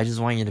 I just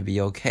want you to be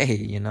okay,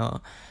 you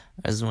know?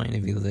 I just want you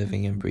to be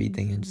living and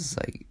breathing and just,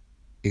 like,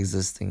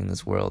 existing in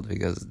this world,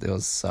 because it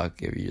would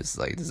suck if you just,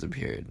 like,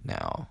 disappeared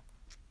now.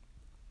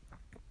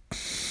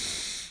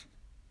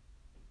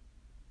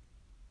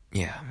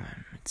 Yeah,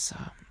 man, it's,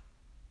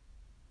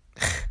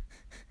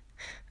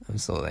 I'm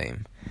so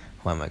lame.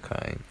 Why am I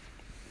crying?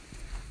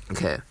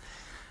 Okay.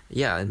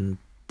 Yeah, and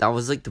that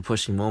was, like, the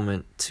pushing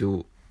moment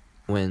to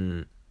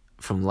when...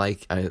 from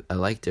like I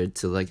liked her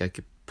to like I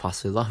could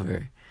possibly love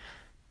her.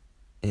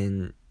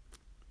 And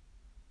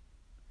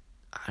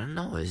I don't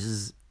know, it's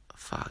just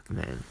fuck,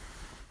 man.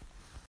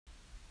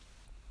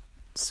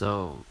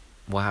 So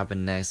what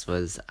happened next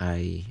was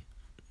I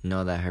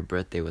know that her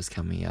birthday was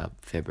coming up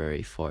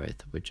February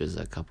 4th, which is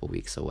a couple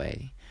weeks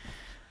away.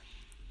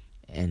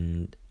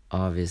 And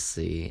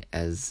obviously,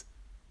 as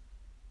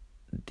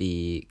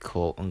the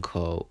quote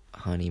unquote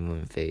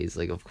honeymoon phase,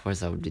 like, of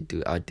course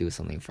I'd do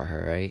something for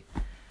her, right?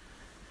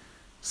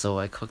 So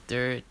I cooked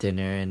her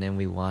dinner, and then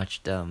we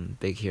watched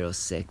Big Hero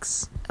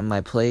 6 at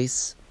my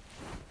place.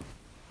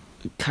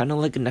 Kind of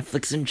like a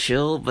Netflix and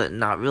chill, but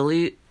not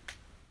really.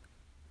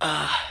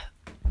 But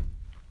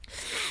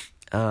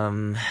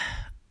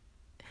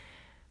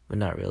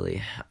not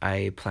really.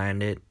 I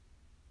planned it.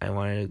 I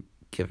wanted to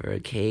give her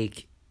a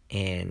cake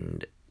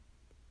and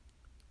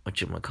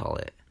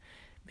whatchamacallit,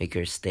 make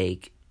her a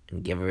steak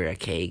and give her a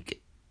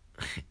cake.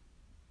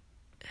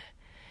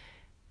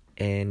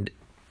 And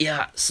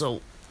yeah, so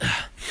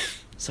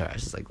sorry, I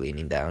was just like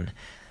leaning down.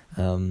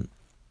 Man,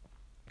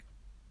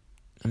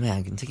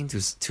 I'm taking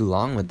too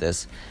long with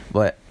this,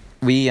 but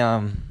we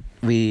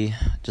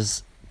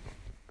just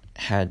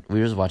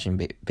watching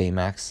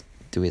Baymax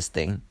do his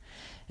thing,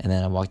 and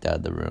then I walked out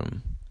of the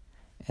room,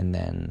 and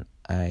then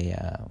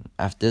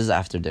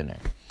after dinner,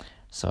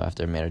 so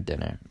after I made her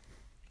dinner,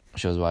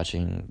 she was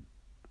watching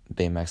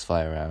Baymax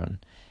fly around,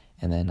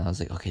 and then I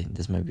was like, okay,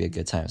 this might be a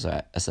good time, so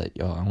I said,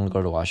 yo, I'm gonna go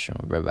to the washroom,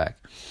 I'll be right back.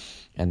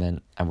 And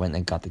then I went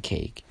and got the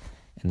cake,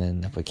 and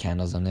then I put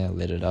candles on it, I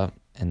lit it up,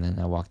 and then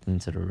I walked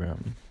into the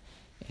room,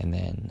 and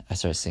then I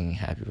started singing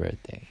Happy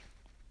Birthday.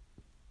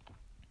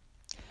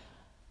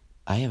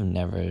 I have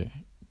never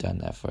done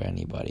that for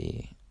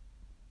anybody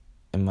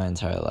in my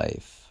entire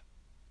life.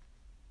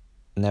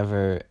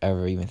 Never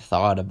ever even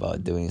thought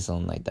about doing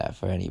something like that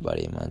for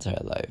anybody in my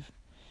entire life.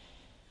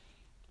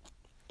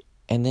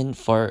 And then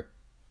for her,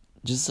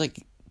 it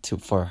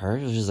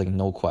was just like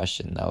no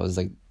question. That was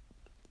like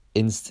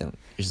instant.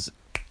 Just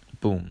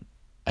boom,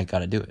 I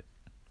gotta do it,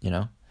 you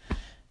know?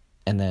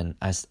 And then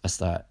I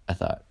thought,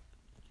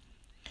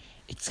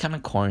 it's kind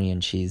of corny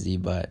and cheesy,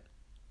 but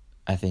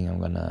I think I'm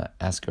gonna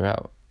ask her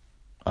out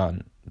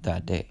on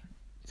that day,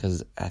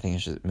 because I think it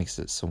just makes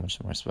it so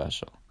much more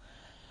special.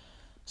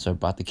 So I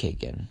brought the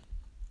cake in.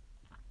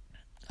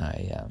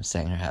 I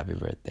sang her happy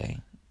birthday,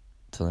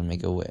 told her to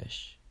make a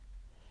wish.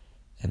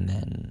 And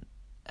then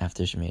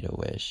after she made a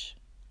wish,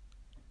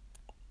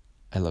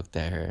 I looked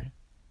at her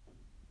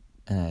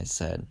and I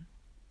sat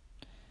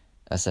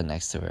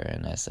next to her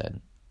and I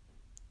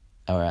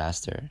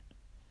asked her,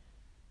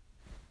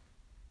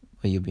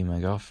 will you be my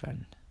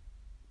girlfriend?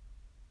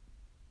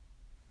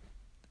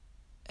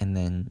 And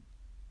then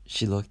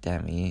she looked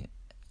at me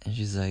and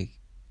she's like,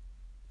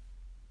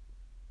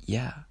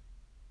 yeah.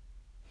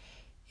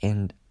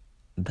 And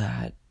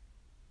that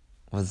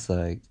was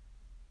like,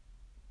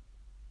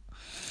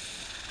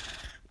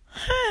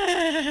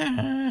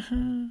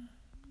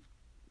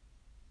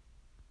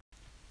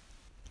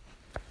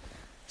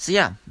 so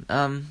yeah,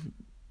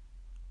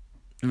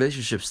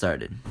 relationship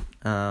started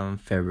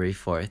February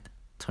 4th,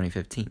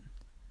 2015. It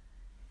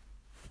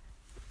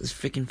was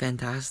freaking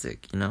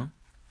fantastic, you know?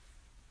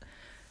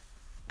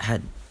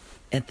 had,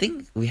 I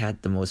think we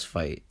had the most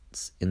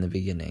fights in the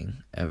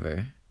beginning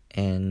ever,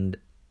 and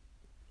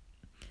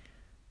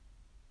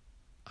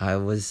I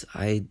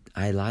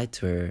lied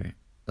to her.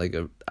 Like,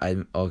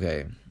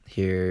 okay,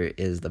 here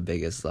is the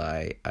biggest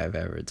lie I've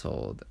ever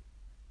told.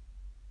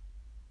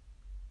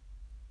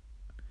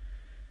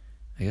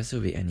 I guess it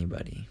would be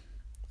anybody.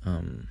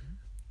 And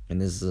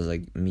this is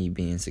like me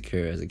being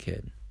insecure as a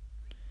kid.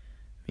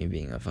 Me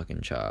being a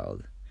fucking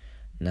child.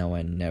 Now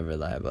I never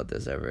lie about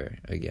this ever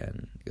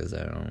again, because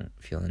I don't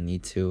feel a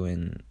need to,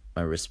 and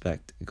my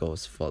respect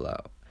goes full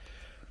out.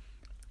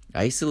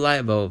 I used to lie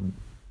about...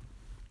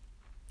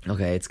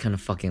 Okay, it's kind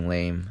of fucking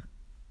lame.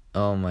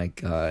 Oh my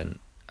god.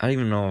 I don't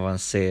even know if I want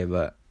to say it,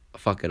 but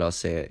fuck it, I'll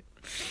say it.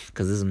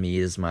 Because this is me,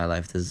 this is my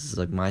life, this is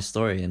like my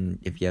story, and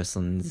if you have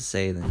something to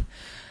say, then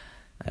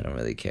I don't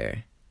really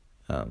care.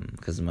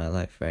 Because of my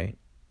life, right?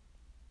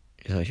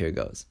 So here it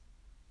goes.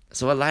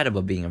 So I lied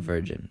about being a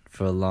virgin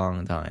for a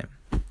long time.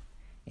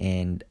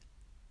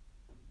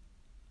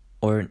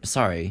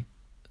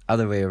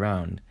 Other way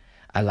around.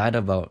 I lied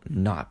about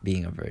not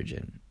being a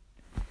virgin.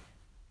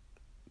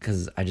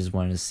 Because I just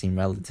wanted to seem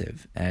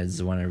relative. And I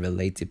just wanted to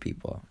relate to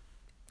people.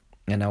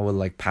 And I would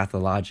like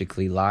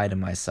pathologically lie to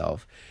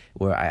myself.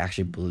 Where I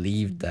actually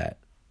believed that,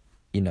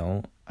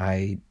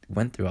 I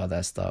went through all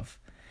that stuff.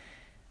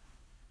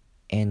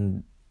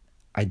 And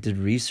I did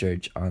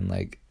research on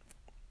like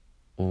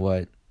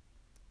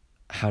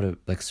how to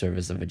like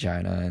service a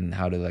vagina and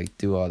how to like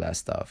do all that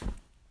stuff.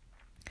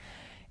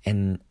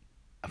 And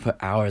I put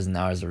hours and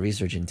hours of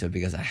research into it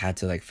because I had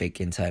to like fake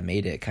it until I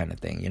made it kind of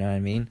thing, you know what I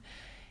mean?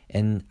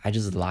 And I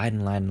just lied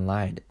and lied and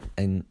lied.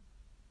 And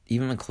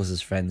even my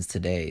closest friends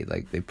today,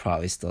 like they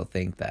probably still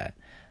think that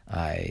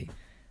I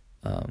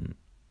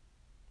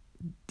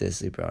did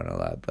sleep around a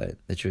lot, but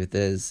the truth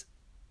is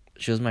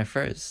she was my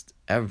first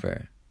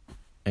ever.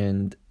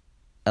 And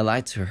I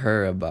lied to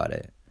her about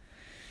it.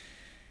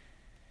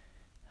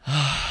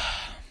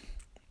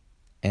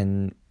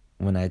 And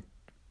when I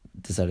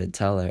decided to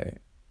tell her,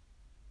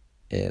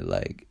 it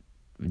like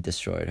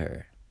destroyed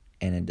her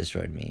and it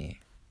destroyed me.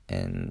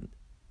 And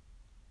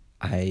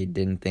I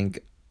didn't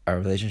think our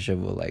relationship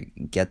would like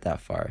get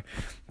that far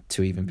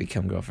to even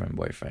become girlfriend and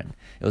boyfriend.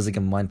 It was like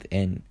a month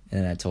in,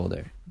 and I told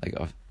her like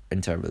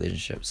into our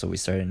relationship. So we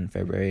started in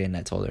February and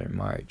I told her in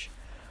March.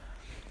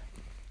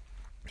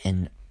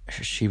 And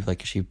she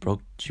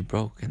broke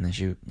and then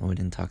she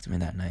wouldn't talk to me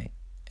that night.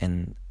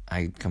 And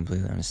I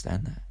completely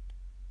understand that.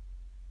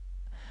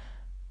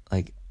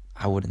 Like,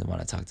 I wouldn't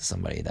want to talk to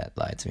somebody that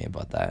lied to me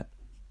about that.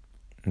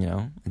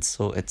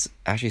 It's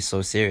actually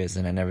so serious,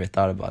 and I never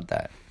thought about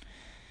that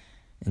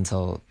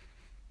until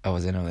I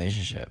was in a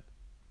relationship.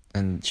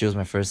 And she was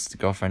my first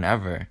girlfriend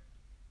ever.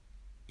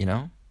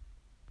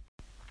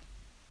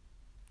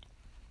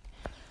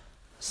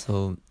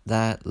 So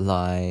that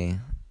lie,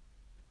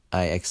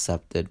 I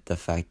accepted the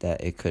fact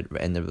that it could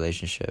end the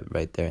relationship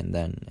right there and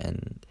then,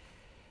 and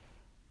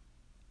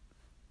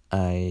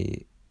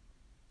I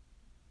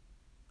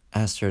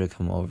asked her to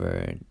come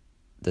over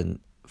the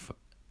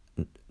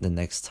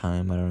next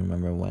time. I don't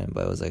remember when,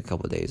 but it was like a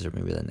couple of days or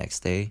maybe the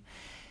next day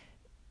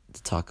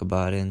to talk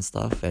about it and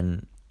stuff.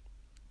 And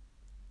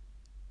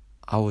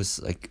I was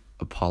like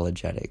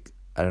apologetic.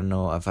 I don't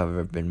know if I've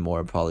ever been more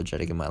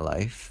apologetic in my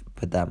life,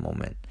 but that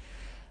moment,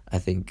 I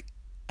think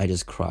I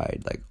just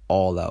cried like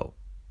all out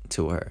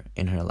to her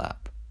in her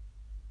lap.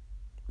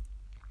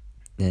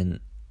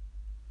 And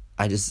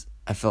I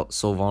felt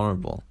so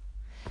vulnerable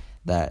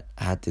that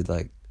I had to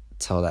like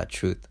tell that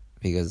truth,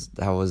 because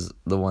that was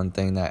the one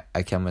thing that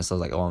I kept myself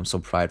like, oh, I'm so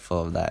prideful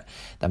of that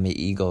my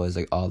ego is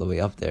like all the way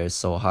up there, it's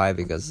so high,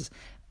 because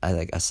I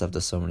like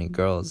accepted so many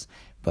girls.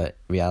 But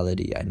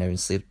reality, I never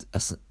even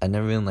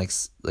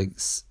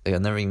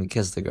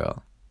kissed a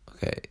girl.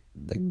 Okay,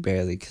 like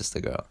barely kissed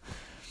a girl,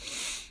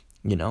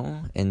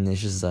 and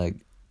it's just like,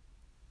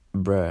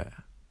 bruh,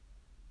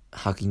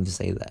 how can you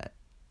say that?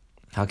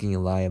 How can you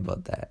lie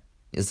about that?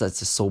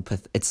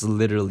 It's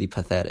literally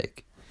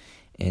pathetic.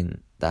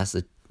 And that's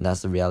the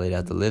reality I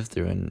have to live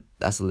through, and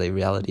that's the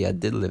reality I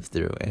did live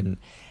through. And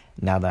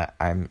now that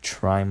I'm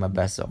trying my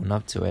best to own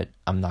up to it,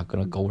 I'm not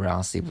gonna go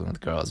around sleeping with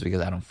girls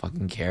because I don't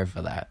fucking care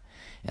for that.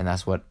 And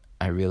that's what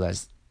I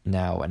realized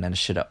now, and I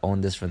should have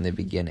owned this from the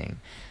beginning,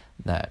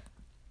 that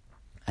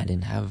I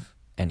didn't have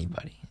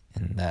anybody,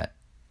 and that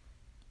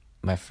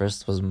my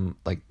first was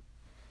like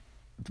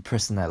the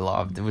person I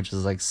loved, which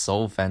is like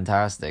so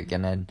fantastic.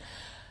 And then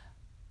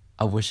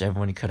I wish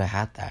everyone could have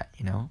had that,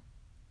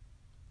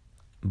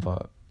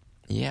 But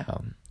yeah,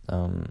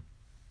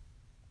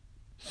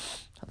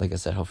 like I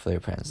said, hopefully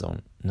your parents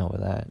don't know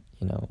that,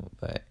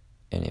 but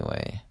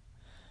anyway.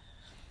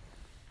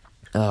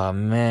 Oh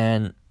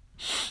man,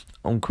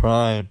 I'm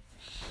crying.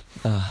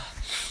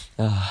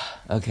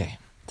 Okay,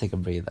 take a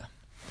breather.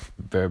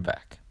 We're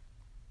back.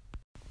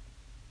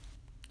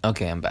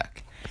 Okay, I'm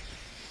back.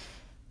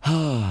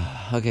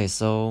 Okay,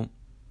 so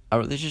our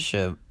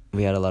relationship,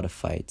 we had a lot of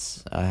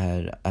fights. I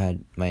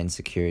had my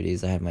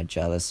insecurities, I had my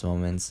jealous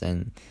moments,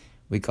 and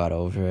we got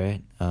over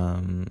it.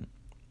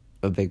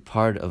 a big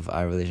part of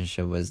our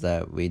relationship was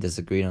that we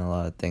disagreed on a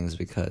lot of things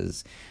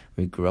because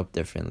we grew up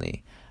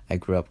differently. I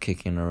grew up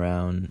kicking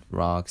around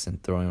rocks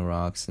and throwing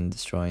rocks and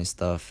destroying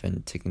stuff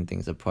and taking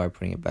things apart,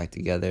 putting it back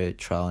together,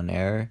 trial and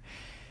error.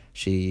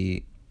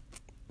 She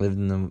lived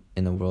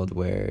in a world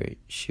where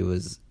she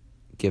was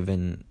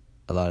given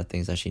a lot of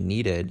things that she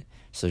needed,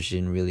 so she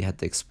didn't really have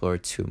to explore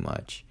too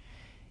much.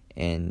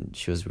 And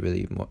she was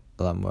really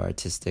a lot more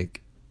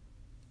artistic,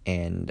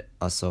 and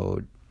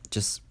also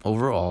just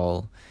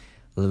overall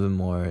a little bit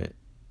more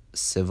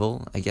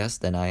civil, I guess,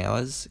 than I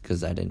was,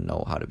 because I didn't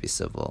know how to be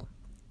civil.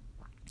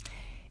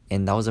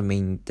 And that was a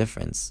main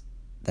difference,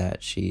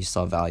 that she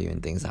saw value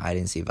in things that I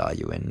didn't see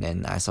value in,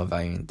 and I saw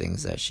value in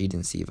things that she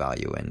didn't see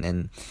value in,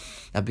 and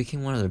that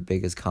became one of their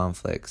biggest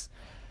conflicts.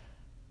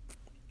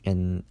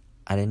 And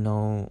I didn't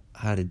know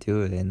how to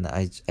do it, and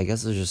I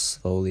guess I was just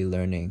slowly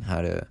learning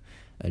how to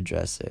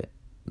address it,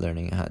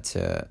 learning how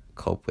to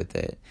cope with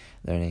it,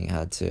 learning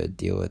how to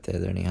deal with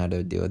it, learning how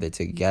to deal with it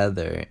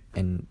together,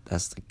 and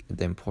that's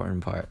the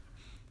important part.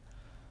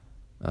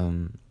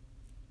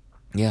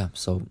 Yeah,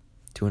 so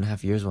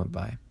 2.5 years went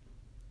by.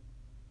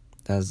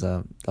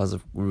 That was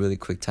a really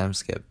quick time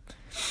skip,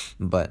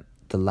 but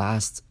the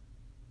last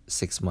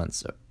 6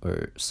 months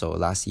or so,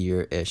 last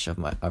year-ish of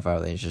our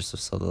relationship,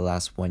 so the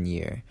last 1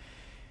 year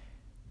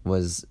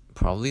was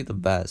probably the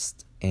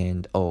best.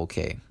 And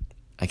okay,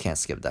 I can't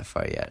skip that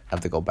far yet. I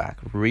have to go back,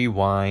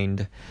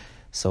 rewind.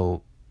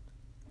 So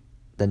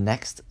the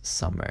next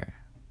summer,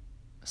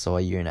 so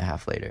a year and a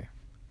half later,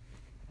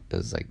 it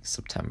was like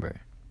September,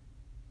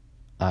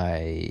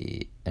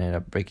 I ended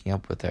up breaking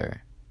up with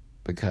her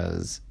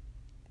because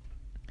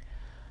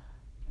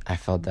I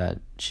felt that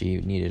she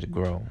needed to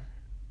grow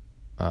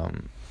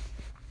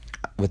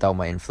without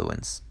my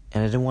influence.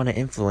 And I didn't want to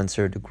influence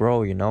her to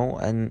grow,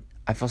 and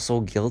I felt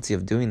so guilty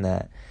of doing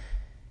that.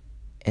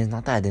 And it's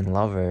not that I didn't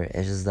love her,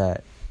 it's just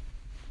that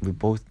we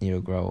both need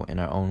to grow in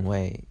our own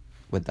way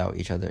without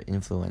each other's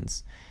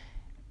influence.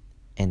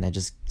 And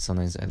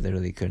sometimes I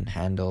literally couldn't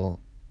handle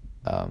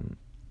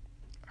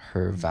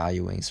her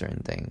valuing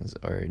certain things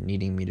or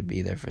needing me to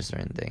be there for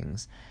certain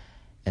things.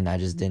 And I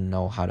just didn't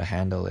know how to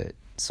handle it.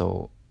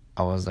 So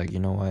I was like, you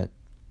know what?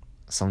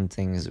 Some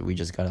things we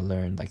just gotta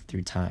learn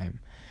through time.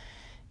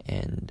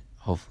 And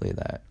hopefully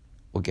that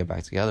we'll get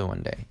back together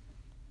one day.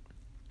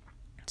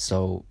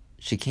 So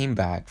she came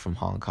back from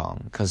Hong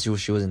Kong, because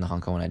she was in Hong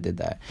Kong when I did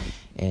that,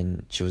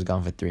 and she was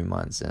gone for 3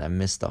 months, and I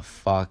missed the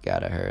fuck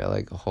out of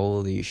her.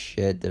 Holy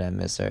shit, did I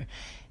miss her.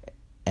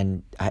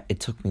 And it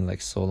took me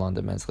so long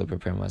to mentally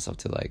prepare myself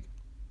to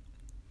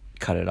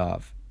cut it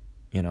off,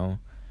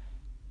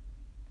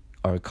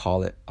 or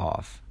call it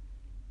off.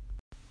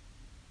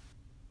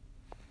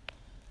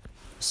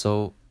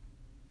 So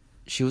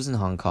she was in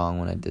Hong Kong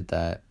when I did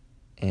that,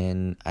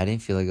 and I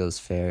didn't feel like it was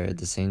fair. At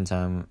the same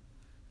time,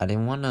 I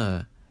didn't want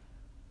to...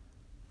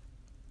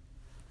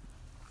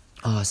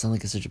 Oh, I sound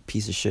like such a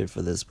piece of shit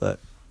for this, but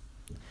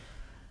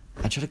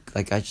I try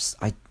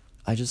to,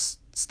 I just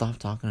stopped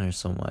talking to her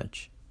so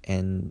much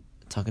and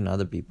talking to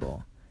other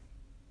people.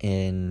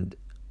 And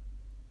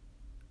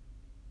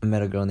I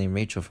met a girl named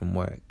Rachel from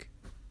work.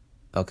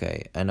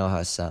 Okay, I know how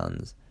it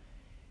sounds,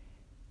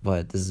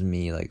 but this is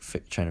me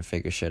trying to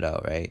figure shit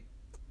out, right?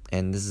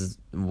 And this is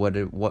what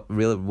it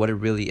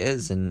really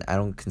is. And I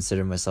don't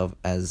consider myself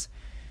as,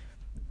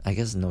 I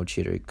guess no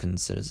cheater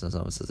considers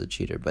themselves as a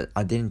cheater, but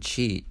I didn't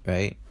cheat,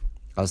 right?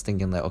 I was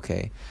thinking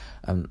okay,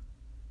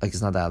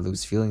 it's not that I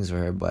lose feelings for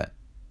her, but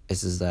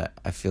it's just that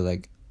I feel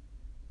like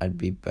I'd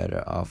be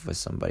better off with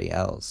somebody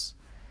else.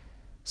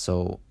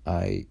 So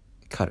I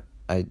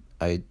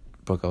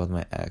broke up with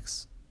my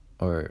ex,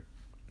 broke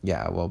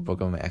up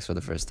with my ex for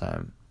the first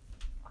time.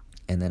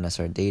 And then I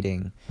started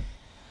dating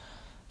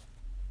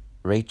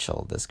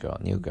Rachel, this girl,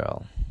 new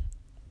girl,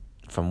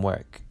 from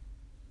work.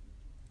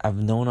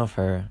 I've known of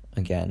her,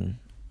 again,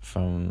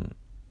 from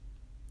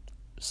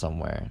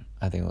somewhere.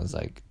 I think it was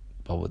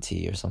bubble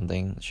tea or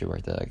something. She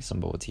worked at some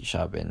bubble tea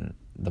shop in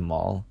the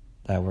mall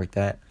that I worked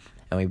at.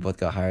 And we both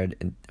got hired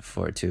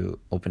to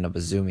open up a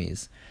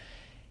Zoomies.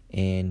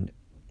 And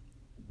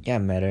yeah, I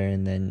met her,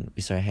 and then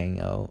we started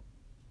hanging out.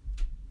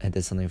 I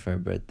did something for her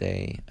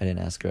birthday. I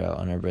didn't ask her out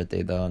on her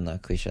birthday, though. I'm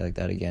not cliche like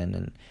that again.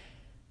 And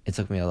it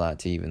took me a lot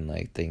to even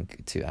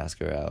think to ask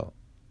her out.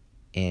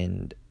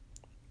 And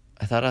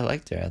I thought I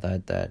liked her. I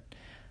thought that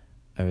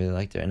I really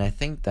liked her. And I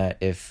think that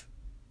if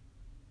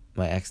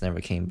my ex never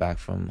came back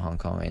from Hong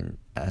Kong and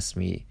asked for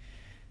me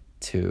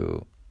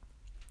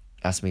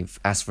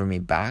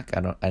back,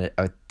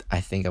 I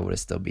think I would have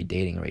still be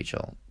dating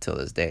Rachel till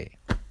this day,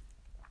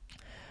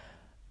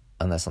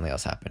 unless something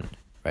else happened,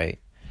 right?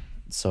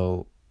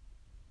 So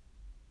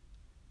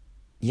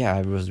yeah,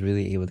 I was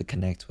really able to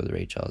connect with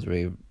Rachel. I was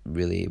really,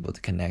 really able to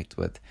connect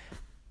with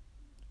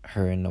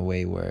her in a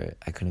way where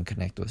I couldn't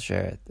connect with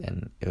Shareth.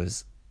 And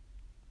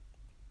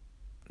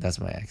that's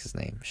my ex's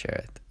name,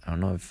 Shareth. I don't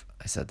know if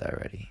I said that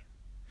already.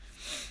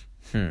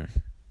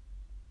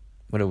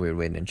 What a weird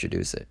way to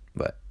introduce it.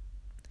 But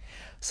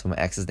so my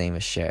ex's name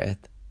is Shareth,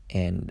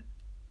 and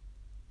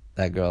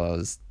that girl I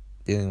was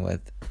dealing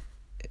with,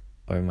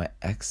 or my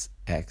ex,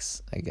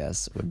 I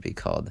guess, would be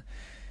called.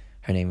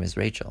 Her name is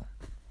Rachel.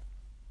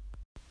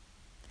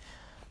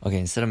 Okay,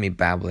 instead of me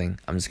babbling,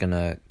 I'm just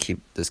gonna keep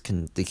the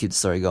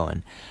story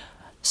going.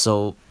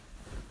 So,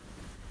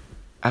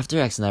 after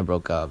X and I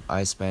broke up,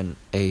 I spent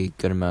a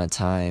good amount of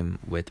time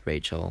with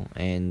Rachel,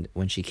 and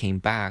when she came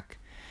back,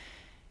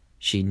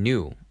 she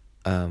knew,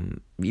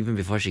 even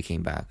before she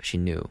came back, she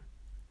knew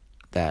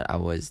that I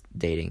was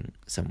dating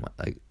someone,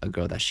 like a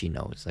girl that she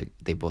knows. Like,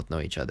 they both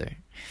know each other.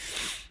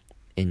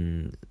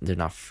 They're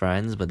not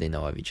friends, but they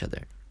know of each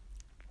other.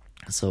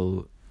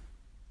 So,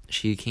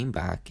 she came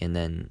back and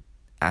then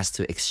asked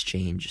to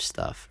exchange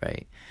stuff,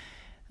 right?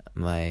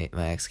 My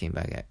ex came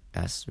back,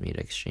 asked me to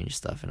exchange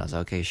stuff, and I was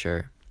like, okay,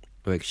 sure,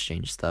 we'll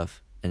exchange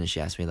stuff. And then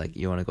she asked me, like,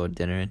 you want to go to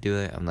dinner and do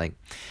it? I'm like,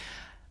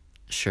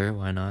 sure,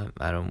 why not?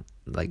 I don't,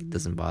 like, it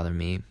doesn't bother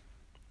me.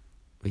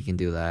 We can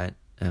do that.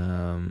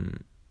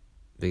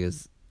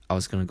 Because I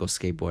was gonna go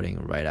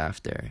skateboarding right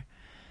after,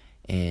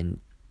 and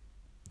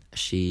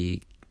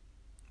she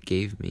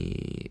gave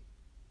me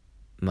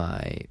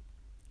my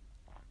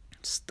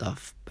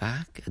stuff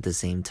back. At the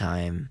same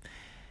time,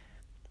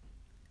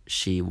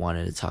 she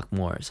wanted to talk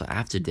more. So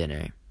after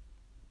dinner,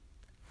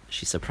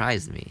 she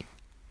surprised me.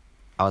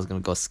 I was gonna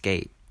go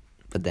skate,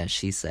 but then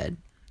she said,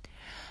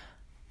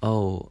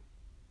 oh,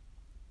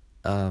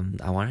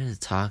 I wanted to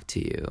talk to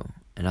you.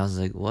 And I was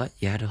like, what?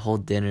 You had a whole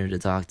dinner to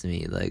talk to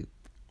me? Like,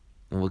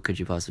 what could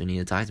you possibly need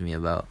to talk to me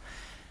about?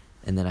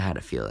 And then I had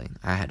a feeling.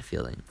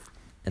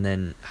 And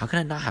then, how can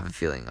I not have a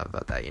feeling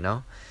about that, you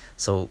know?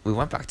 So, we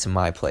went back to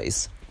my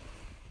place.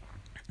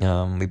 We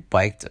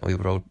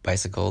rode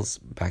bicycles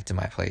back to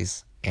my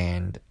place.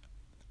 And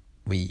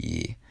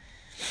we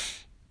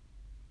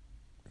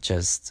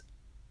just,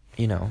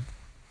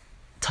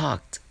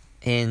 talked.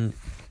 And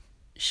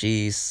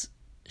she's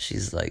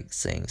like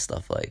saying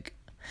stuff like,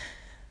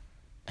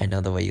 I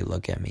know the way you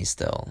look at me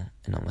still.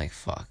 And I'm like,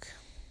 fuck.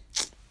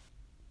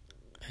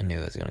 I knew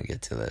I was gonna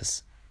get to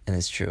this. And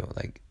it's true.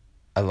 Like,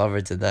 I love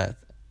her to death.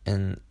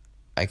 And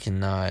I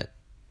cannot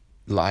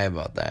lie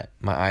about that.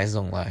 My eyes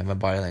don't lie. My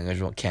body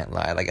language can't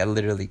lie. Like, I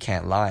literally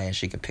can't lie, and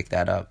she can pick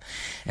that up.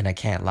 And I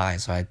can't lie.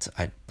 So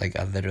I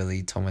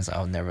literally told myself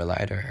I'll never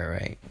lie to her,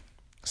 right?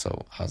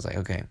 So I was like,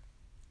 okay.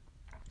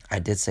 I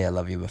did say I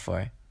love you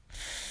before.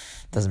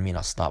 Doesn't mean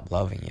I'll stop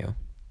loving you.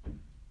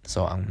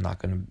 So I'm not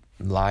gonna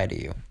lie to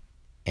you.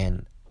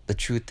 And the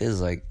truth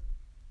is, like,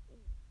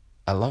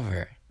 I love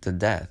her to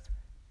death.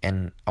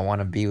 And I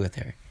want to be with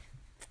her.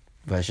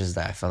 But it's just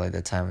that I felt like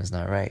the time is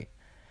not right.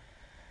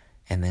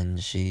 And then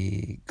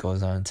she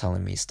goes on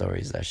telling me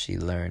stories that she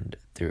learned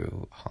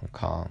through Hong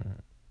Kong.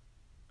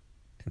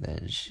 And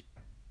then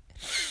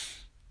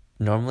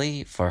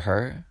normally for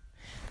her,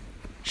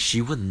 she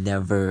would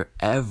never,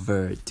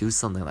 ever do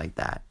something like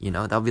that. You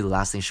know, that would be the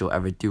last thing she'll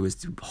ever do, is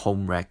to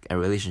home wreck a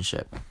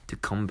relationship. To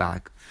come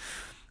back.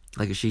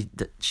 Like, she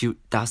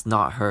that's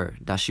not her.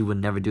 That she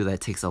would never do that.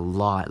 It takes a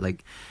lot.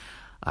 Like,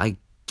 I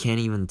can't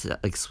even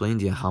explain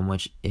to you how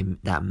much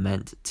that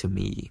meant to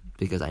me,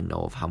 because I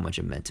know of how much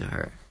it meant to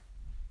her.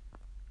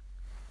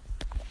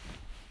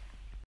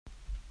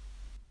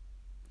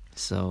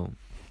 So,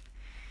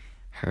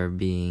 her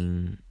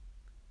being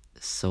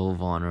so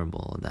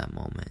vulnerable at that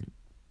moment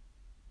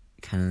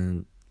kind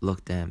of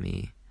looked at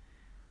me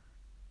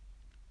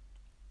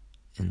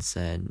and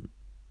said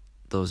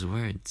those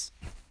words.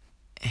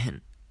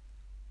 And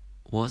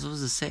what was I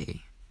supposed to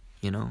say,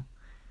 you know?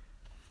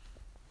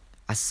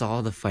 I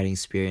saw the fighting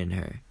spirit in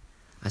her.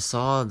 I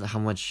saw how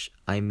much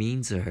I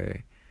mean to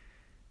her.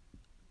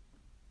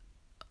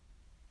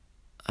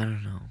 I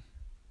don't know.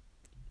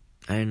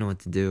 I didn't know what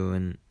to do,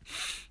 and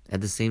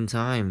at the same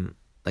time,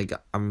 like,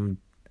 I'm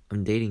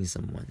dating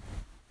someone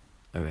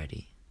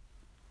already,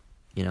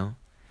 you know?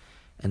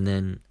 And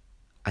then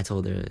I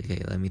told her,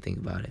 okay, let me think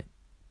about it.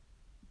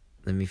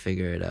 Let me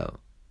figure it out.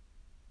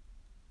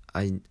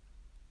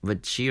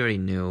 But she already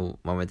knew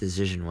what my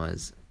decision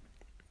was.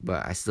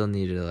 But I still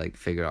needed to, like,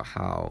 figure out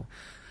how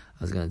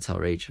I was going to tell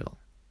Rachel.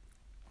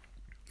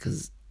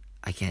 Because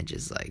I can't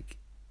just, like,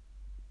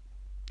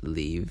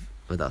 leave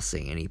without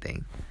saying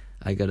anything.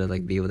 I gotta,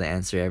 like, be able to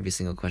answer every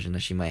single question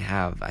that she might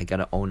have. I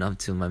gotta own up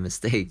to my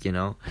mistake, you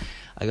know?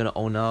 I gotta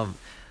own up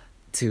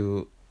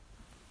to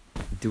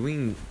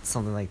doing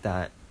something like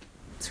that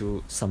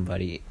to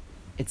somebody.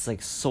 It's,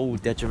 like, so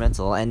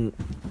detrimental. And,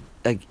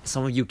 like,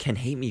 some of you can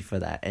hate me for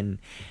that. And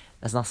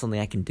that's not something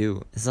I can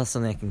do. It's not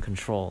something I can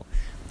control.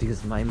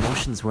 Because my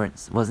emotions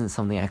wasn't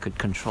something I could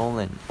control,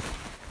 and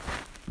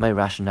my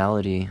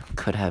rationality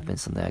could have been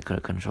something I could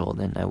have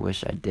controlled, and I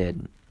wish I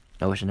did.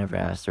 I wish I never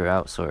asked her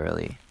out so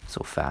early,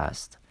 so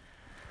fast.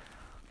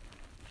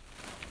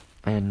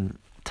 And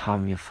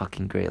taught me a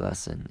fucking great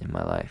lesson in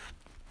my life.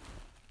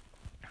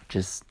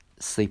 Just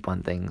sleep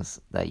on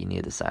things that you need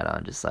to decide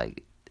on. Just,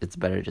 like, it's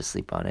better to just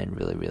sleep on it and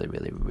really, really,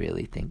 really,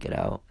 really think it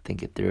out.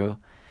 Think it through.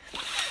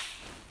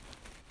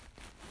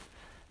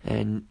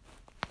 And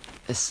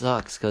it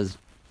sucks, because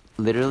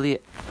literally,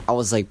 I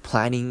was, like,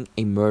 planning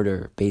a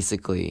murder,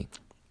 basically,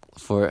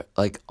 for,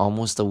 like,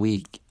 almost a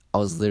week. I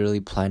was literally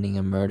planning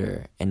a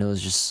murder, and it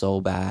was just so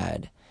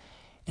bad.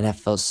 And I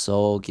felt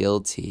so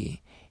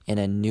guilty. And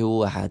I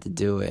knew I had to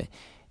do it.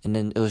 And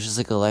then it was just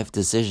like a life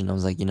decision. I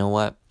was like, you know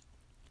what?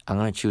 I'm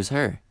going to choose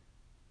her.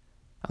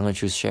 I'm going to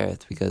choose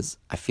Shareth because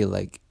I feel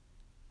like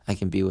I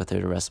can be with her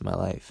the rest of my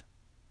life.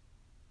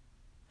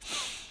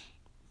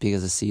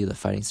 Because I see the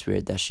fighting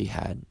spirit that she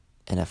had.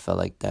 And I felt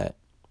like that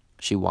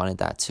she wanted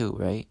that too,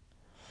 right?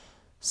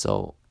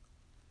 So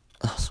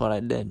that's what I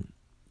did.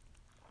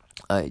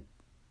 Oh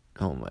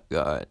my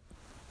God.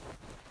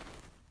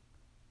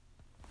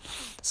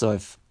 So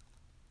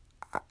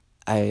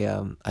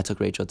I took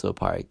Rachel to a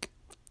park,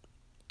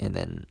 and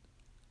then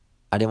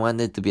I didn't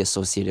want it to be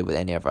associated with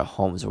any of our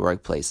homes or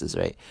workplaces,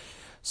 right?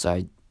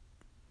 So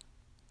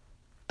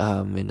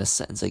in a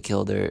sense, I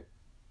killed her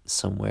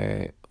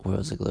somewhere where it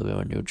was like a little bit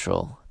more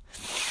neutral,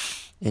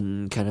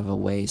 in kind of a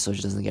way, so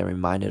she doesn't get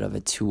reminded of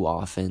it too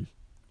often.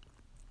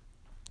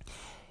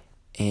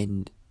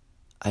 And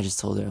I just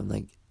told her, I'm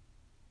like,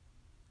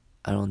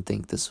 I don't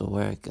think this will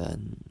work.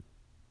 And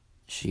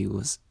she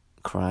was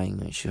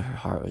crying, and her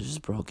heart was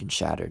just broken,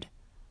 shattered.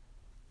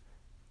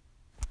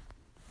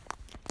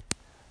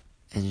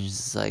 And it's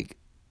just like,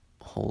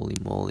 holy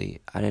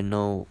moly, I didn't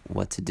know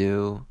what to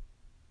do.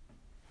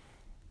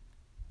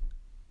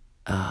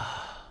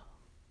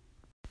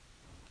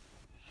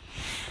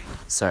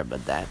 Sorry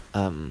about that. I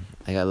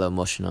got a little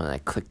emotional and I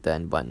clicked the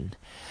end button.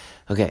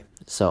 Okay,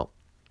 so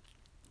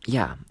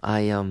yeah,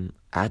 I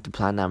had to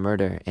plan that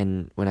murder,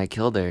 and when I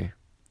killed her,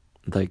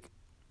 like,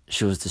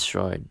 she was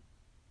destroyed.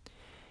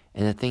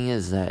 And the thing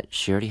is that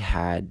she already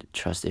had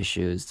trust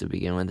issues to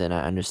begin with, and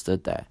I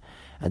understood that.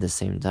 At the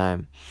same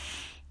time,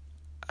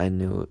 I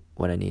knew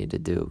what I needed to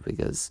do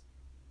because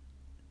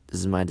this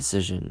is my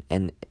decision.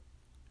 And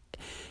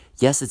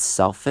yes, it's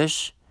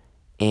selfish,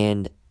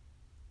 and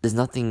there's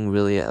nothing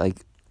really,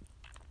 like,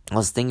 I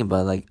was thinking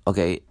about, like,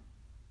 okay,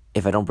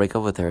 if I don't break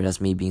up with her,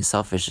 that's me being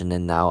selfish, and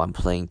then now I'm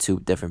playing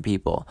two different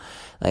people.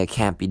 Like, I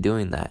can't be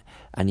doing that.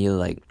 I need to,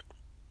 like,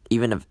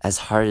 even if, as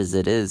hard as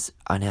it is,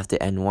 I'd have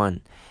to end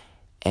one.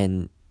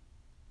 And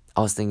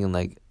I was thinking,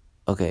 like,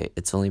 okay,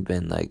 it's only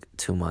been, like,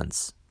 2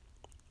 months.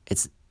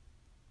 It's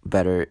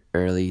better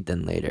early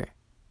than later.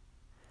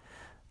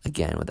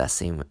 Again, with that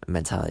same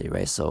mentality,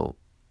 right? So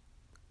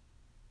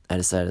I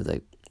decided,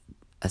 like,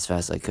 as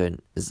fast as I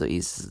could is the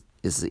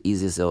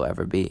easiest it'll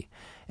ever be.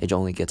 It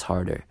only gets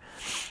harder.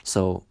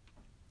 So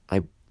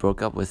I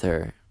broke up with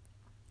her,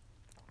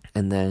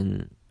 and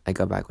then I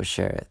got back with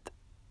Shareth.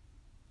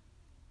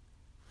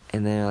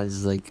 And then I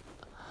was like,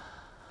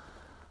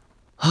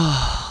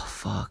 oh,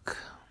 fuck.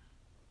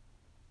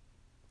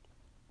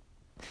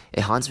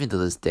 It haunts me to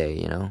this day,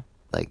 you know?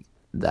 Like,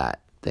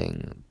 that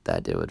thing that I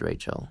did with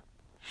Rachel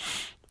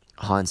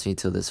haunts me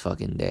to this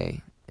fucking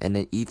day. And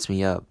it eats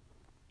me up.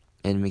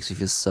 And it makes me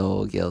feel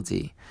so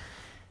guilty.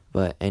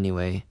 But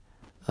anyway,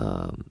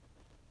 the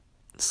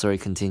story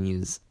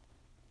continues.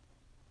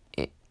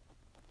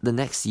 The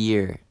next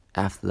year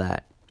after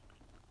that,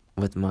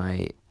 with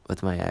my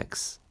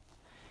ex,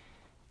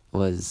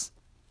 was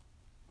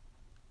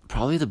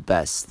probably the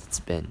best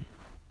it's been,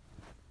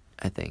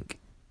 I think.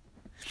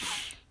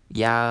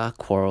 Yeah,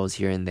 quarrels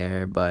here and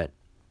there, but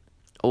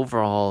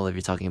overall, if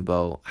you're talking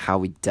about how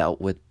we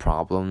dealt with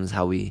problems,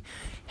 how we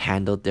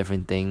handled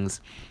different things,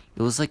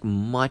 it was like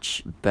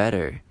much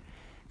better.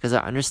 Because I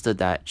understood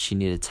that she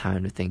needed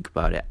time to think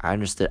about it. I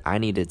understood I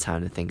needed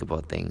time to think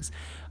about things.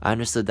 I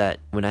understood that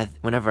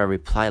whenever I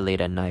reply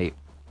late at night,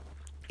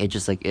 it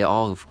just, like, it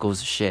all goes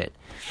to shit.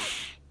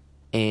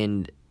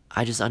 And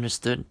I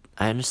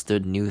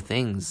understood new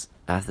things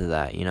after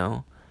that, you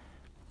know?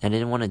 And I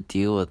didn't want to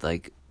deal with,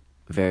 like,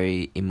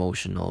 very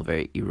emotional,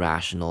 very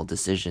irrational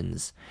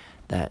decisions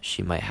that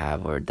she might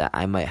have or that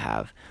I might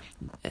have.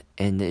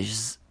 And it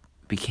just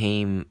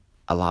became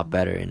a lot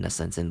better in a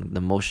sense, in the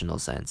emotional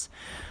sense.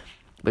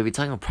 But if you're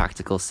talking about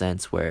practical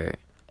sense, where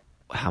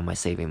how am I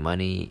saving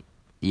money?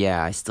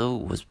 Yeah, I still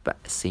was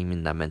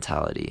seeing that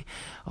mentality.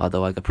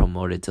 Although I got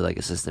promoted to, like,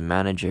 assistant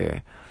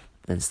manager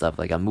and stuff.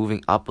 Like, I'm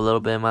moving up a little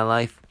bit in my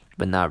life,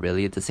 but not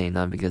really at the same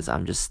time, because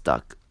I'm just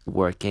stuck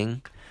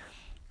working,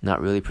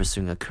 not really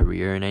pursuing a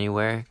career in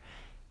anywhere.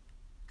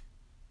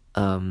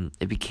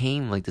 It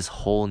became like this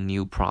whole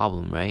new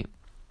problem, right?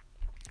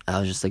 I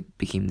was just, like,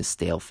 became the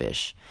stale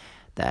fish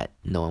that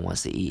no one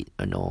wants to eat,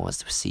 or no one wants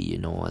to see, or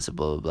no one wants to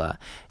blah, blah, blah.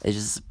 It's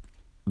just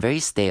very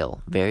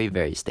stale, very,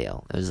 very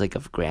stale. It was like a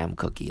graham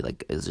cookie,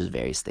 like, it was just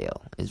very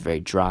stale. It's very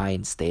dry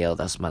and stale.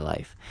 That's my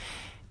life.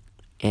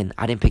 And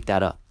I didn't pick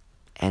that up.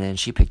 And then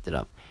she picked it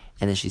up.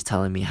 And then she's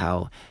telling me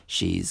how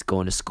she's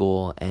going to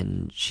school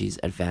and she's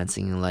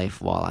advancing in life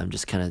while I'm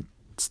just kind of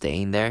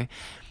staying there.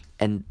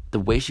 And the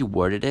way she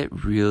worded it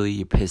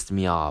really pissed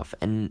me off.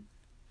 And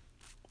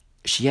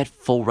she had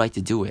full right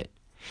to do it.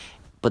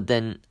 But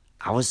then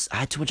I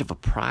had too much of a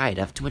pride.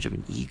 I have too much of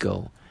an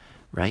ego,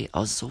 right?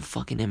 I was so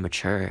fucking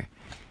immature.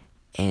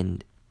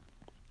 And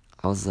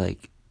I was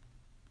like,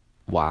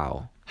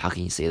 wow, how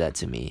can you say that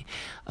to me?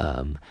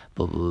 Blah,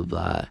 blah, blah,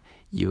 blah.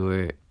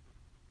 You're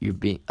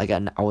being, like,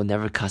 I will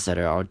never cuss at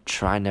her. I'll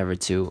try never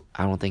to.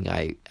 I don't think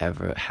I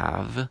ever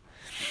have.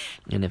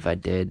 And if I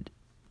did,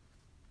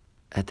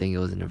 I think it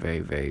was in a very,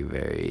 very,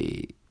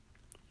 very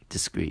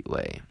discreet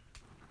way.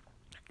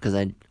 Because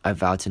I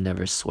vowed to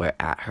never swear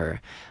at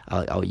her.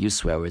 I'll use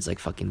swear words like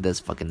fucking this,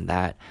 fucking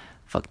that,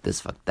 fuck this,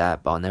 fuck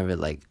that, but I'll never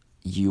like,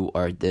 you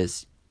are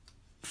this,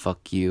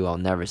 fuck you. I'll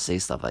never say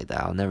stuff like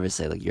that. I'll never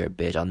say like, you're a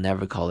bitch. I'll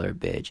never call her a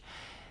bitch.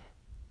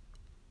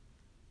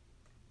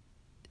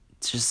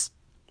 It's just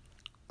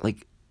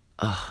like,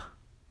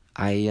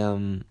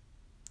 I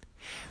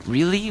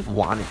really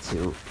wanted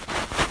to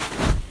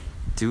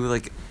do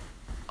like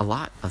a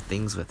lot of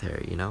things with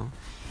her, you know?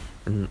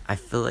 And I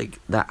feel like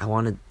that I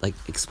want to like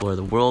explore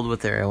the world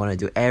with her. I want to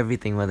do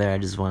everything with her. I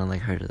just want to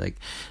like her to like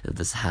live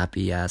this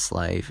happy ass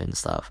life and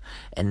stuff.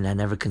 And I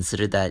never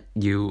considered that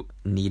you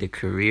need a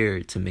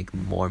career to make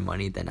more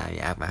money than I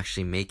am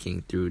actually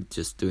making through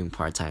just doing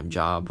part-time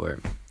job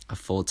or a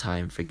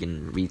full-time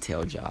freaking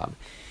retail job.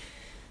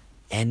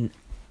 And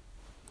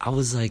I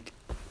was like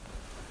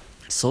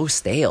so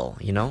stale,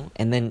 you know?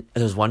 And then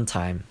there was one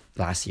time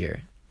last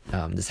year,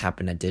 this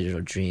happened at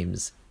Digital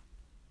Dreams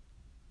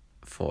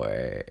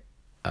for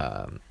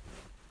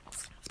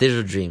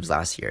Digital Dreams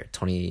last year,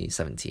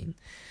 2017.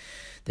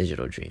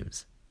 Digital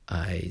Dreams.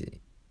 I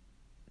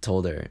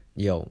told her,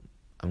 yo,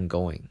 I'm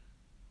going.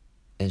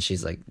 And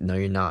she's like, no,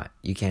 you're not.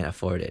 You can't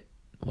afford it.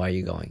 Why are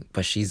you going?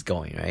 But she's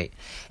going, right?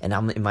 And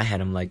I'm in my head,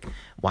 I'm like,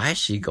 why is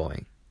she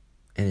going?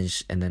 And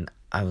then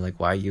I was like,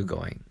 why are you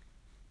going?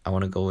 I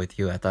want to go with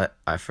you. I thought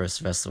our first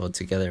festival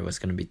together was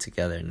going to be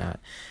together, not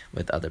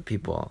with other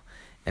people.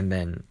 And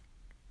then,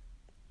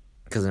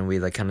 because then we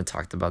like kind of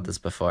talked about this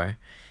before.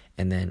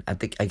 And then I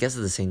guess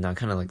at the same time,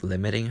 kind of like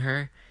limiting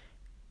her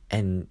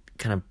and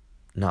kind of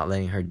not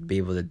letting her be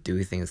able to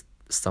do things,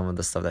 some of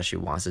the stuff that she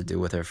wants to do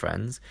with her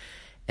friends.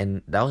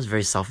 And that was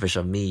very selfish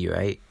of me,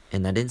 right?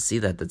 And I didn't see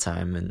that at the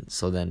time. And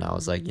so then I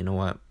was like, you know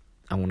what?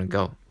 I want to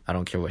go. I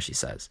don't care what she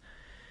says.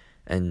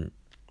 And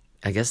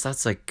I guess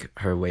that's like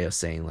her way of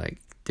saying like,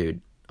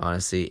 dude,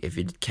 honestly, if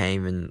you can't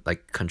even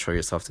like control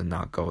yourself to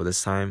not go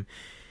this time,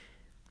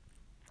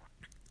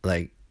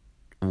 like,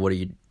 what are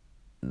you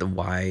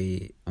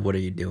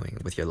doing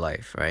with your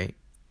life, right?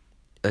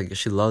 Like,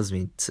 she loves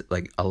me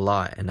like a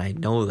lot, and I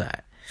know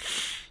that.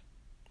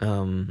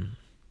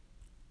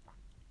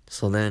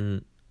 So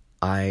then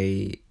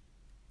I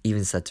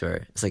even said to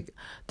her, it's like,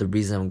 the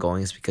reason I'm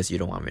going is because you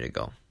don't want me to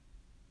go.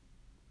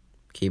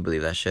 Can you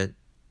believe that shit?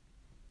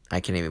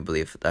 I can't even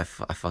believe I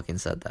fucking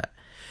said that.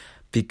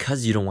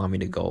 Because you don't want me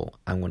to go,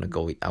 I want to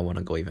go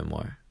even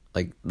more.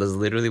 Like, that's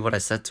literally what I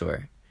said to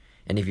her.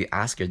 And if you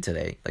ask her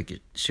today,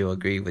 like, she'll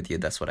agree with you.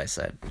 That's what I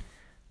said.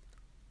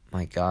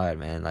 My God,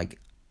 man. Like,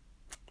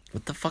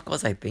 what the fuck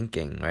was I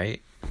thinking,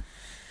 right?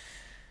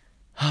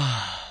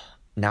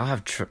 Now I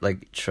have,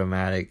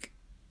 traumatic...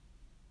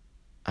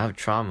 I have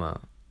trauma.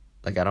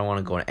 Like, I don't want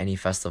to go to any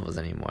festivals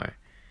anymore.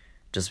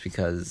 Just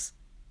because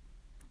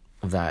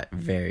of that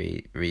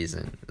very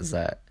reason. Is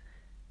that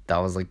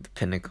was, like, the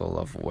pinnacle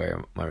of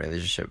where my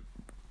relationship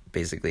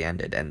basically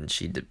ended. And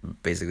she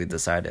basically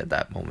decided at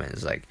that moment,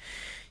 is like...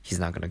 he's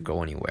not going to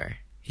go anywhere.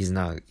 He's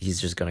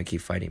just going to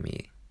keep fighting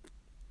me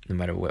no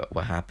matter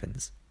what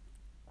happens.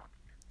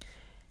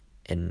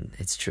 And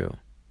it's true.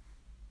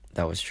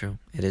 That was true.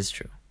 It is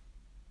true.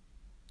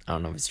 I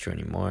don't know if it's true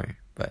anymore,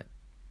 but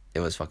it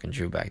was fucking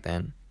true back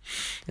then.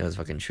 It was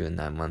fucking true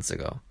 9 months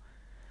ago.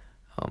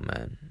 Oh,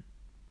 man.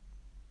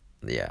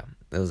 Yeah,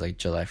 it was like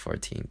July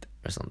 14th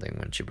or something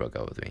when she broke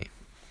up with me.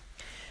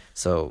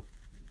 So,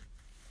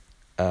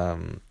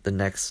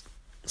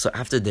 So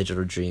after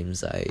Digital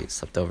Dreams, I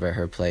slept over at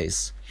her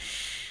place,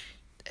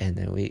 and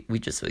then we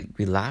just like,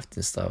 we laughed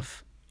and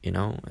stuff, you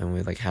know, and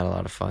we like had a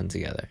lot of fun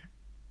together.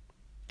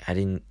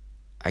 I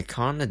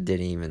kind of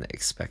didn't even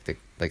expect to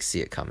like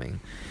see it coming,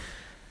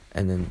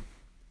 and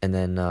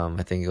then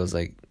I think it was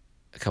like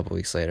a couple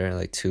weeks later,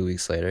 like 2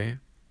 weeks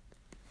later,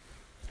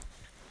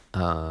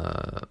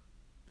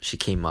 she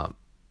came up.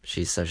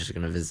 She said she was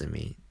gonna visit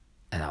me,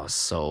 and I was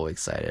so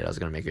excited. I was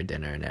gonna make her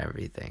dinner and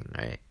everything,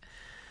 right?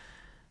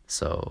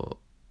 So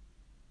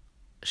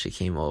she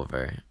came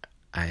over.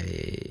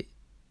 I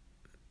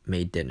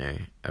made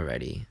dinner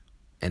already.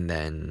 And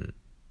then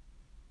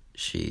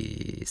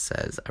she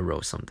says, I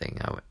wrote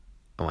something. I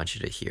want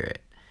you to hear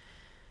it.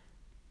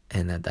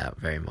 And at that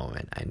very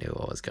moment, I knew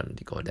what was going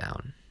to go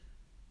down.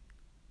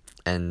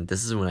 And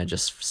this is when I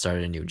just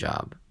started a new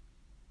job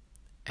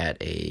at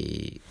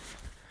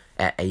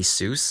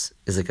ASUS.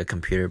 Is like a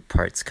computer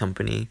parts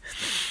company.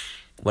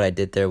 What I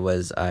did there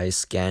was I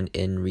scanned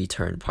in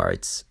return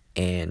parts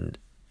and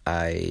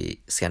I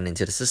scan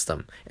into the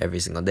system every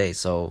single day.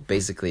 So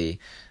basically,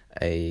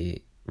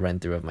 a run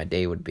through of my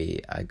day would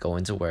be I go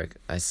into work,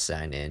 I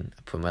sign in,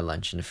 I put my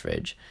lunch in the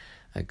fridge,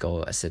 I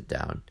sit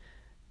down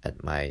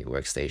at my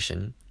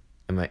workstation,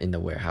 in the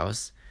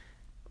warehouse,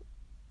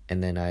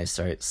 and then I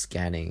start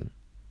scanning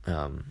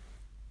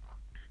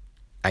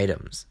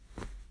items.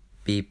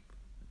 Beep,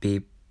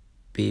 beep,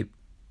 beep,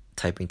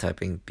 typing,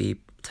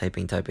 beep,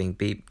 typing,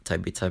 beep,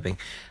 typing,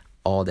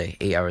 all day,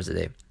 8 hours a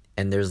day.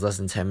 And there's less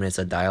than 10 minutes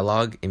of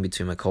dialogue in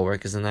between my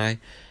coworkers and I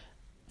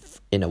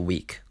in a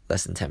week.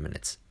 Less than 10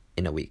 minutes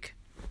in a week.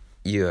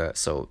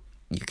 So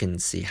you can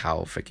see how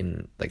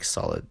freaking like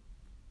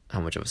how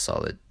much of a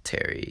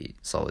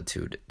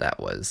solitude that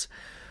was.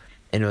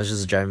 And it was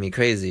just driving me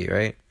crazy,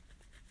 right?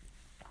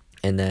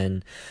 And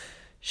then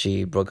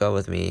she broke up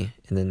with me,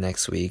 and the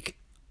next week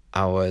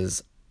I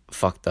was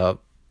fucked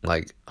up,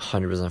 like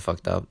 100%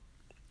 fucked up.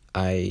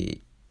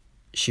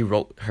 She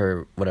wrote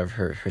her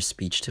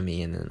speech to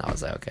me, and then I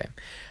was like, okay,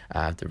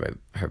 I have to write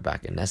her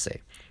back an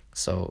essay.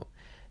 So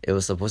it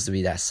was supposed to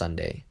be that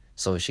Sunday.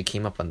 So she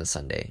came up on the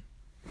Sunday,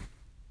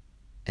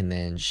 and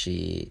then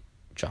she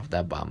dropped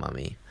that bomb on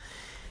me.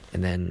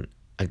 And then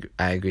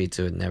I agreed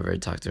to never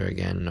talk to her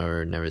again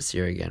or never see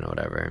her again or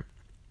whatever.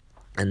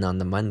 And on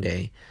the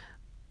Monday,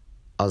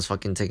 I was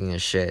fucking taking a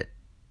shit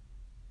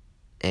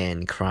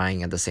and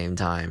crying at the same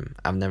time.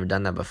 I've never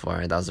done that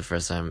before. That was the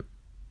first time.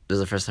 It was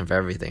the first time for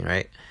everything,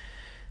 right?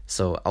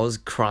 So I was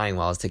crying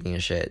while I was taking a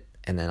shit.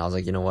 And then I was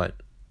like, you know what?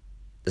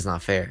 It's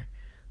not fair.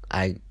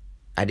 I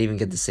didn't even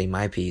get to say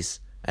my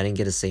piece. I didn't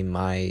get to say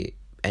my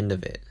end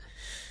of it.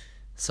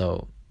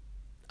 So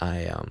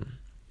I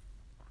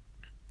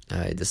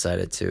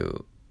decided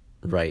to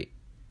write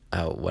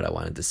out what I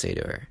wanted to say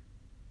to her.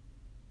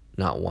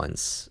 Not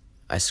once.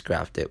 I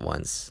scrapped it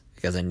once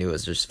because I knew it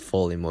was just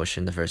full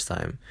emotion the first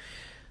time.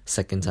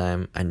 Second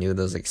time, I knew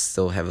there was like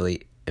still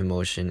heavily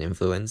emotion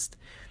influenced.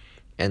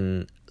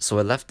 And so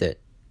I left it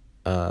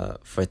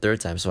for a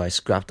third time. So I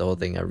scrapped the whole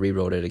thing. I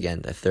rewrote it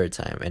again a third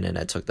time. And then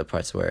I took the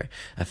parts where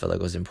I felt like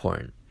it was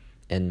important.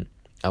 And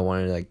I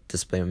wanted to like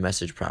display my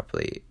message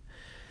properly.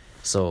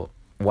 So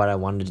what I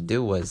wanted to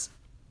do was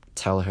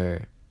tell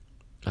her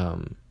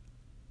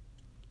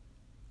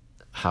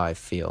how I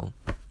feel,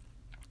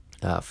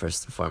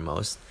 first and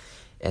foremost.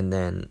 And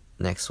then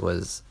next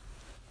was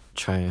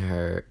try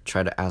to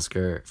ask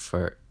her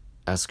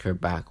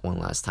back one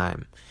last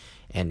time.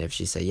 And if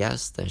she say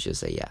yes, then she'll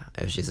say yeah.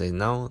 If she says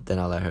no, then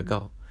I'll let her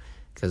go.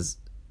 Because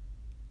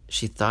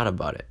she thought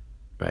about it,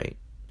 right?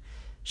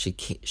 She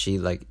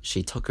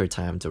took her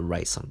time to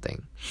write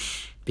something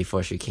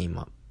before she came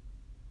up.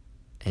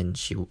 And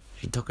she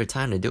took her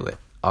time to do it.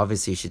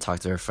 Obviously, she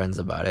talked to her friends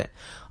about it.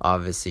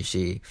 Obviously,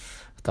 she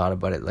thought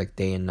about it like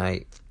day and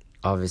night.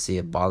 Obviously,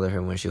 it bothered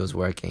her when she was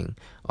working.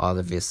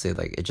 Obviously,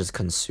 like it just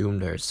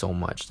consumed her so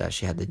much that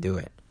she had to do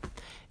it.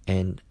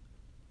 And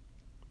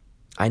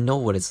I know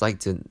what it's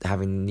like to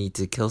having need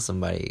to kill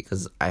somebody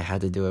because I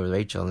had to do it with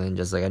Rachel, and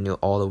just like I knew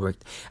all the work.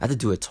 I had to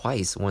do it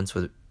twice, once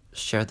with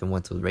Sherith and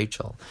once with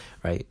Rachel,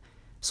 right?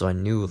 So I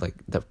knew like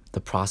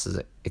the process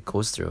it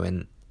goes through,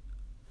 and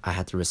I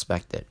had to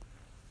respect it.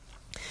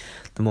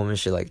 The moment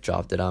she like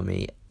dropped it on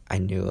me, I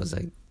knew I was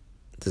like,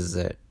 this is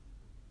it.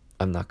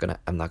 I'm not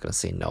gonna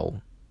say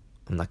no.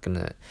 I'm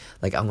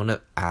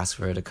gonna ask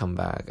for her to come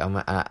back. I'm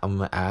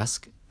gonna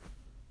ask.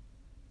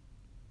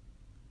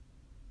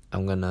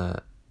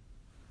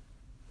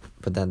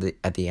 But then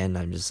at the end,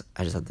 I just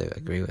have to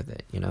agree with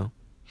it, you know.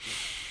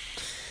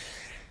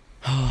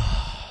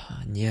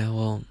 Yeah,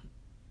 well,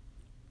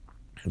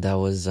 that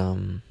was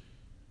that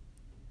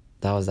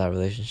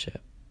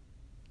relationship,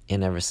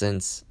 and ever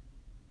since,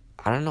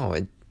 I don't know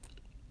it.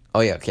 Oh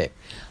yeah, okay,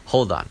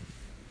 hold on.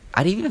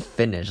 I didn't even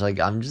finish.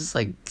 Like, I'm just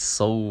like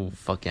so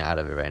fucking out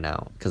of it right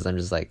now because I'm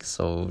just like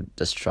so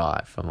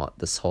distraught from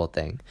this whole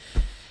thing.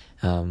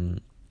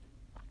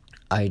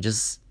 I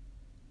just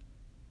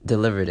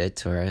delivered it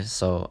to her,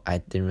 so I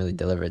didn't really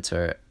deliver it to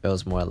her. It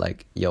was more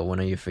like, yo,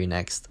 when are you free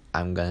next?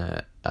 I'm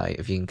gonna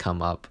if you can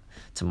come up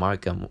to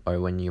Markham, or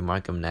when you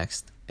Markham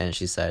next. And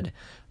she said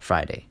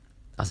Friday.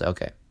 I said,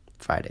 okay,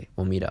 Friday,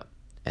 we'll meet up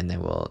and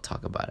then we'll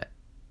talk about it.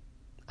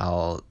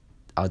 I'll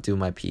do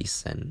my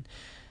piece and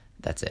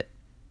that's it.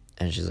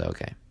 And she's like,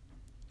 okay.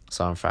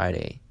 So on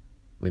Friday,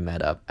 we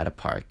met up at a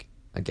park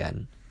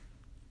again.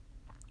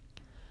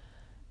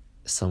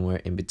 Somewhere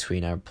in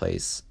between our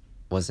place.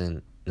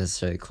 Wasn't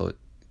necessarily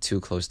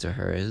too close to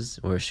hers,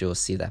 where she'll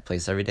see that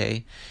place every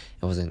day.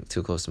 It wasn't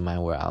too close to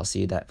mine, where I'll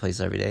see that place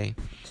every day.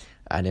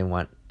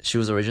 She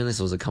was originally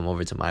supposed to come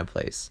over to my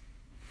place,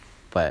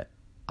 but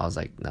I was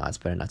like, no, it's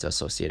better not to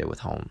associate it with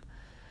home.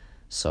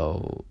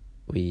 So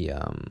we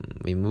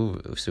made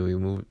moves,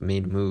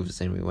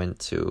 and we went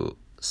to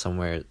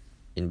somewhere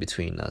in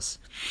between us.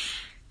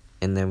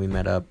 And then we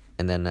met up,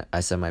 and then I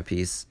said my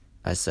piece.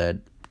 I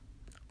said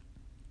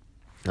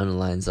on the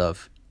lines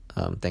of,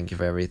 thank you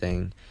for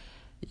everything.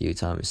 You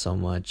taught me so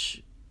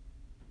much.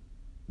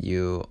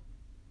 You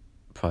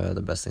probably are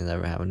the best thing that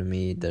ever happened to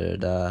me. And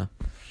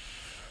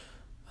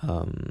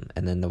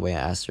then the way I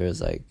asked her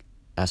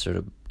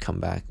to come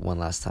back one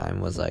last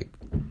time was like,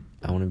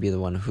 I want to be the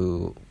one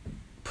who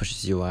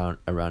pushes you around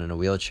in a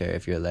wheelchair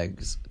if your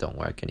legs don't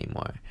work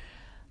anymore.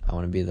 I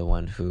want to be the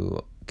one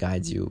who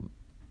guides you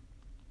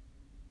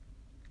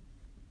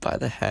by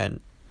the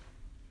hand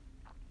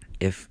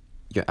if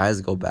your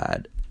eyes go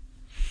bad.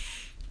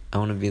 I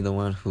want to be the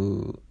one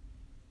who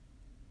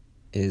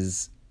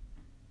is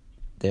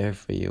there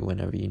for you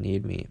whenever you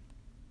need me.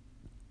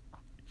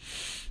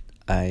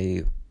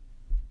 And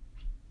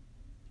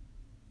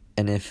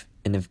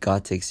if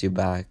God takes you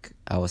back,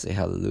 I will say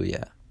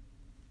hallelujah.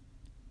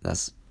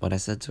 That's what I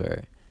said to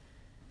her.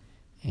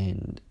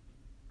 And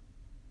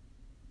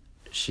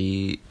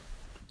she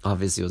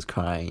obviously was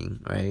crying,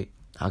 right?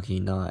 How can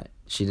you not?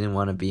 She didn't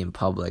want to be in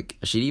public.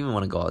 She didn't even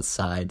want to go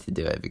outside to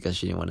do it because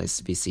she didn't want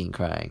to be seen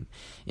crying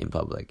in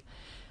public.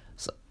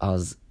 So I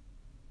was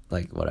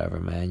like, whatever,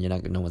 man.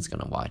 No one's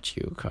gonna watch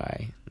you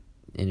cry.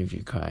 And if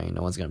you're crying,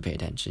 no one's gonna pay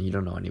attention. You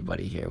don't know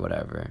anybody here,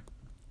 whatever.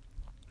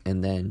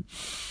 And then,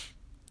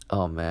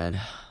 oh man,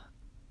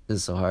 this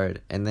is so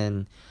hard. And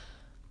then,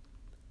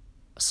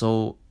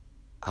 so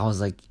I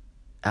was like,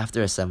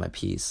 after I said my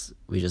piece,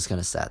 we just kind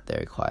of sat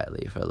there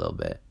quietly for a little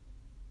bit.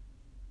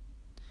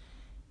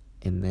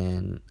 And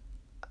then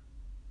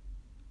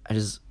I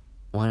just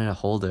wanted to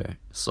hold her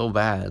so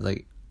bad,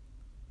 like,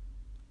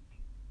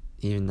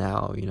 even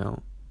now, you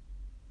know?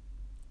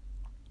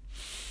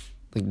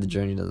 Like, the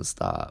journey doesn't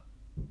stop.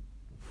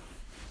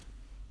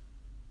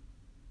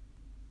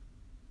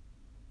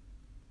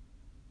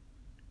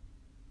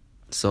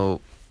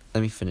 So,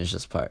 let me finish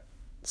this part.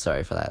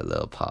 Sorry for that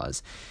little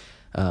pause.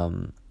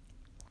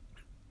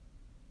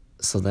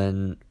 So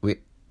then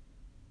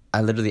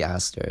I literally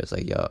asked her, I was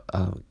like, yo,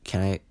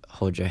 can I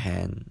hold your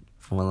hand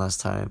for one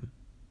last time?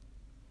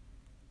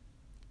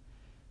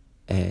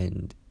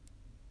 And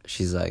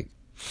she's like,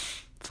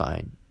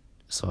 fine.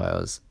 So I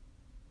was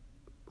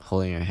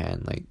holding her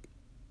hand, like,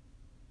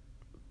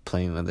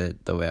 playing with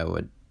it the way I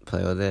would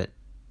play with it.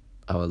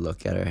 I would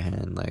look at her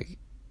hand, like,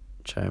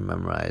 try to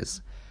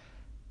memorize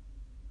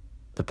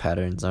the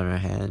patterns on her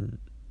hand.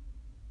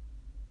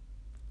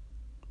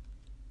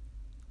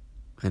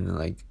 And then,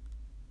 like,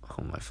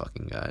 oh my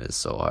fucking god, it's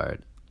so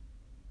hard.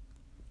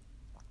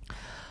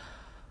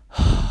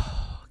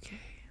 Okay,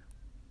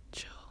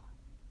 chill.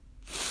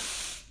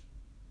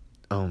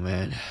 Oh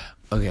man,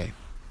 okay.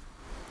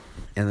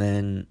 And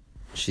then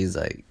she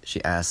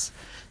asked,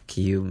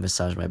 can you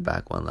massage my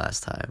back one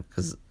last time?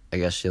 Because I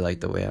guess she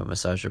liked the way I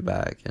massaged her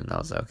back. And I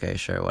was like, okay,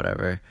 sure,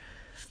 whatever.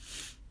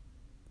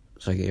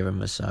 So I gave her a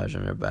massage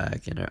on her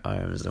back and her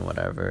arms and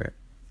whatever.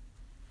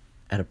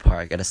 At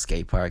a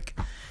skate park.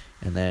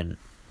 And then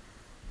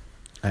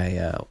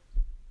I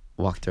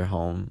walked her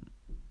home.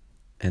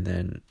 And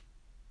then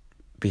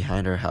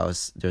behind her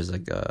house, there's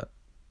like a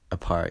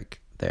park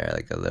there,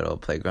 like a little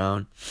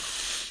playground.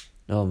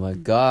 Oh my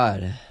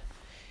god.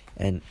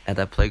 And at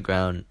that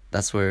playground,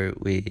 that's where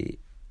we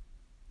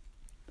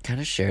kind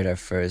of shared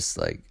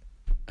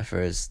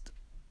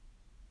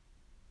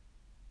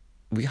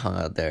we hung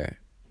out there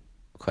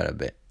quite a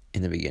bit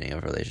in the beginning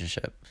of our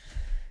relationship.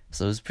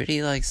 So it was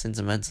pretty, like,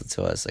 sentimental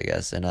to us, I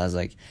guess. And I was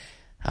like,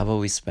 how about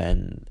we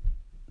spend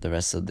the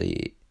rest of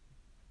the,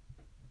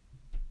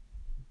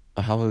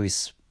 or how about we,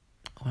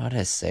 what did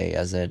I say?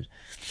 I said,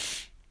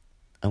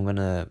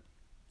 let's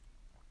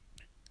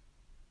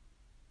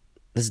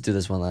do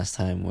this one last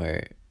time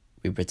where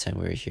we pretend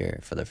we were here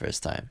for the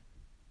first time.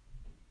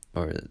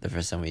 Or the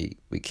first time we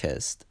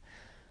kissed.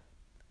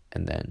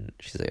 And then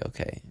she's like,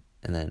 okay.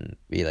 And then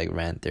we, like,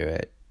 ran through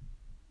it.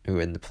 We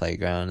were in the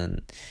playground,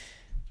 and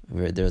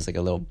there was, like,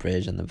 a little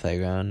bridge on the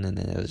playground, and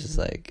then it was just,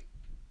 like,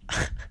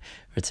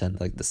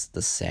 pretend, like,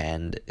 the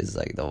sand is,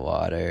 like, the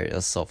water. It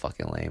was so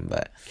fucking lame,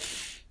 but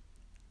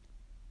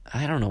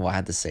I don't know why I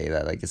had to say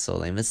that, like, it's so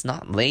lame. It's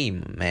not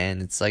lame,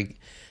 man. It's, like,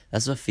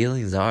 that's what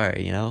feelings are,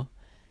 you know?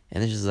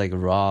 And it's just, like,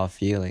 raw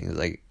feelings,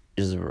 like,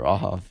 just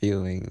raw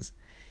feelings.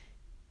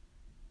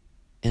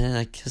 And then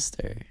I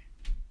kissed her.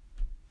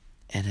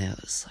 And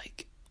it was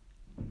like,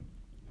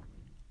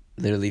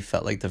 literally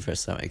felt like the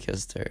first time I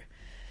kissed her.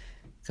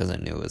 Because I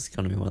knew it was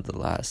going to be one of the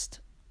last.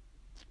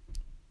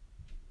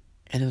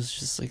 And it was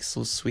just, like,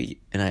 so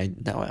sweet.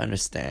 And now I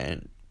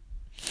understand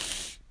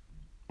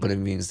what it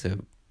means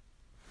to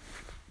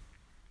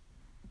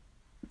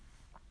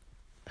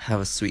have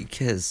a sweet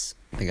kiss.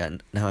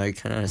 Now I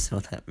kind of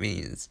understand what that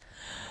means.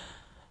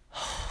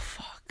 Oh,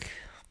 fuck.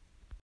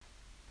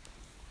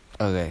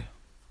 Okay.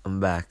 I'm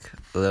back,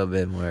 a little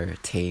bit more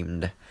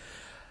tamed.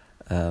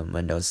 I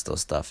know it's still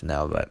stuff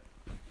now, but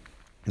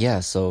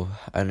yeah, so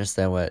I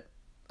understand what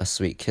a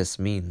sweet kiss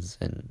means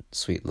and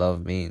sweet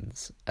love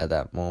means at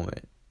that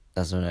moment.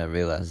 That's when I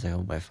realized, like,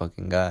 oh my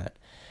fucking god,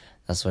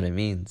 that's what it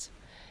means.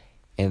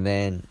 And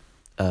then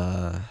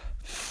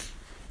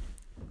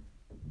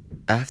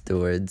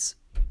afterwards,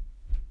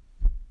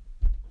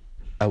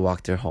 I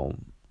walked her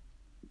home,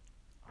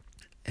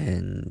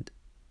 and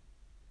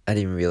I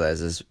didn't realize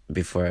this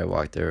before I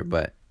walked her,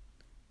 but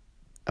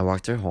I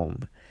walked her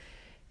home,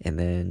 and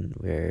then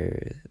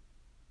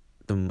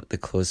the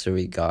closer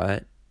we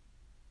got,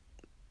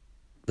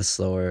 the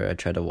slower I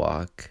tried to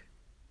walk,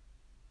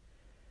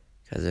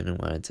 because I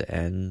didn't want it to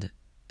end.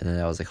 And then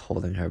I was, like,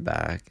 holding her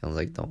back. I was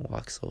like, don't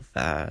walk so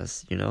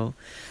fast, you know?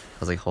 I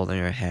was, like, holding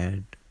her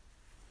hand,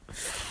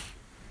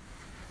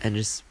 and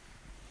just,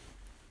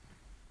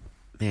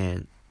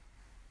 man,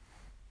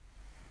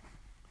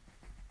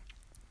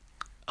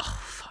 oh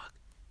fuck.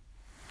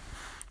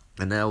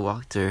 And then I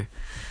walked her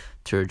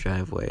to her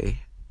driveway,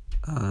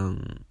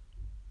 and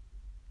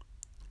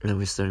then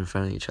we stood in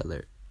front of each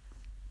other.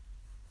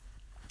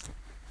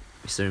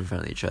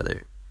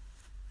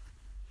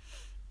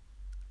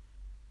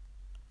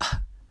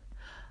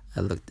 I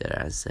looked at her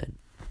and I said,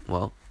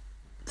 well,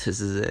 this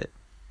is it.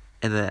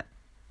 And then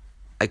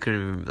I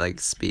couldn't even, like,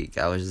 speak.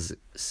 I was just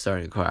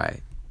starting to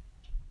cry.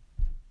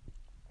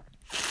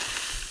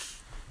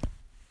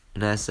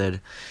 And I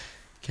said,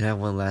 can I have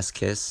one last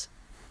kiss?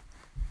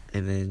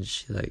 And then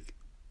she, like,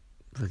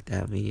 looked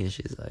at me and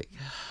she's like,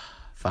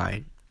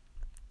 fine.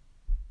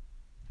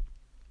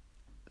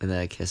 And then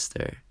I kissed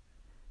her.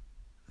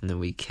 And then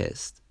we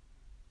kissed.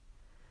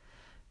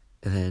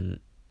 And then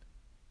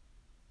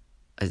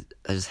I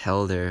just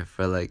held her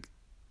for, like,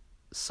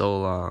 so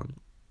long.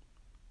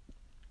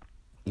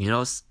 You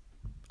know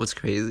what's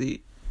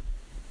crazy?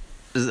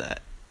 Is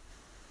that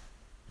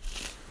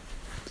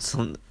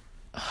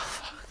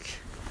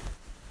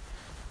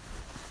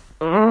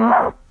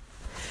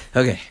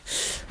Okay.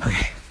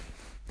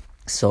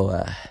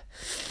 So,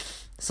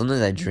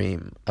 sometimes I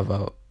dream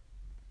about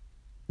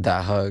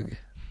that hug,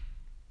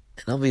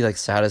 and I'll be, like,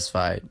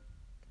 satisfied.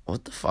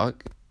 What the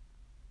fuck?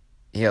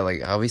 Yeah,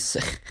 like, I'll be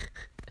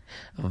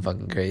I'm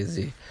fucking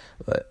crazy,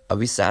 but I'll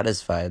be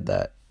satisfied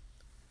that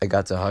I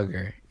got to hug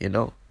her, you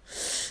know?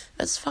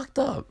 That's fucked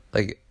up.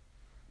 Like,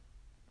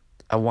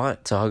 I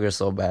want to hug her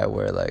so bad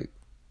where, like,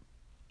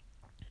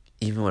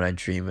 even when I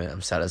dream it,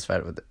 I'm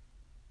satisfied with it.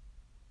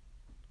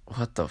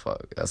 What the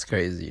fuck? That's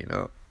crazy, you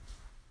know?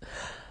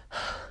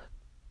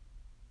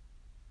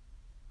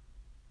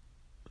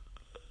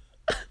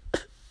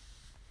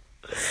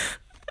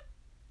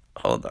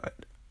 Hold on.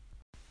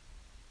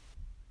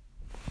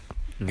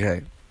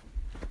 Okay.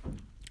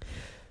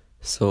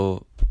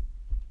 So,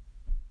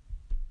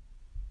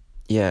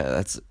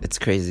 yeah, it's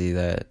crazy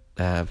that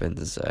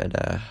happens. And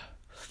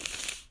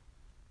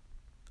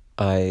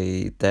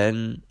I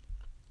then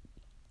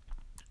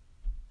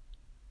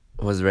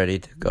was ready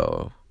to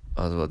go.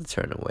 I was about to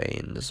turn away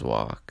and just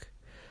walk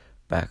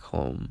back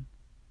home.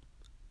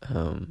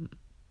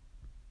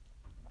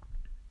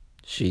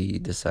 She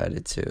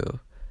decided to.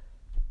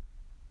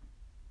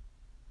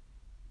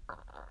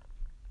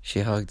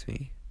 She hugged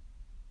me.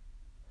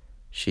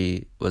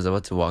 She was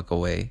about to walk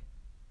away,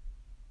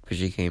 but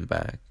she came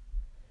back.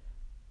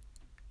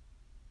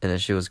 And then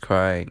she was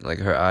crying, like,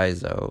 her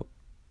eyes out.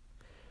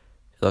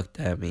 She looked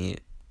at me.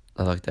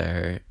 I looked at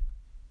her.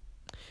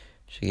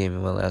 She gave me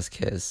one last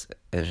kiss,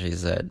 and she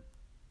said,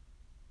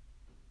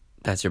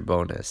 that's your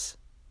bonus.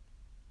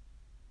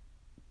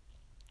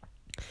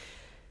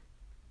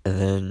 And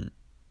then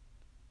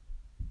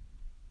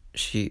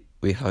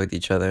we hugged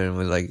each other, and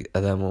we, like,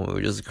 at that moment,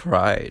 we just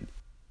cried.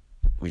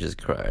 We just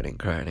cried and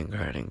cried and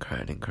cried and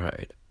cried and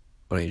cried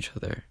on each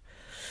other.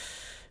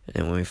 And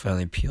then when we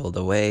finally peeled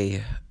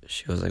away,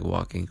 she was, like,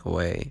 walking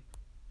away.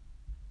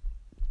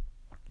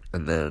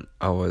 And then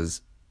I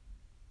was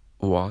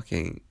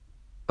walking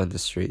on the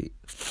street,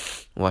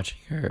 watching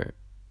her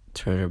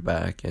turn her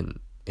back and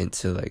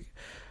into, like,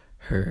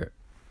 her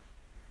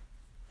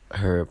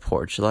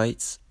porch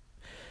lights,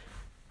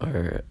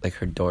 or, like,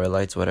 her door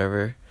lights,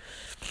 whatever,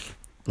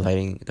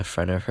 lighting the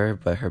front of her,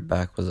 but her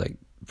back was, like,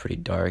 pretty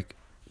dark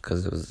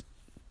because it was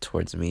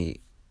towards me.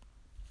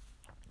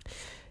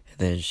 And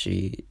then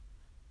she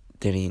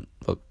didn't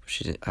look.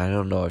 I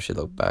don't know if she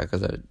looked back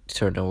because I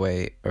turned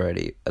away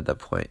already at that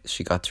point.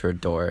 She got to her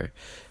door.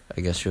 I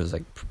guess she was,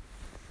 like,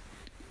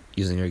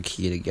 using her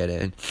key to get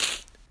in.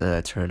 Then I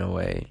turned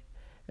away,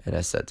 and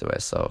I said to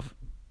myself,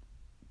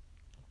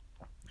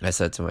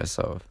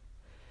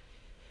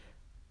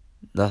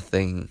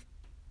 nothing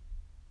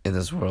in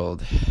this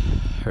world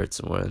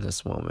hurts more in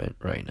this moment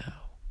right now.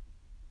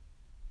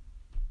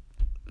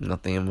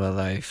 Nothing in my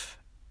life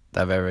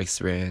that I've ever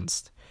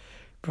experienced,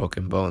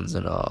 broken bones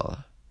and all,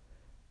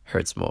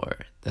 hurts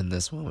more than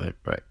this moment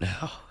right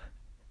now.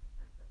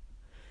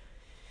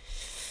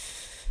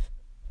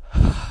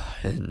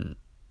 And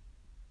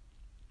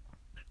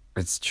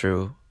it's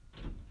true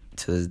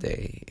to this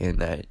day,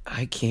 and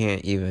I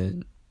can't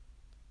even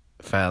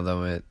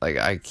fathom it. Like,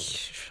 I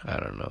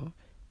don't know.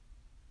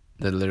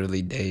 There are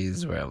literally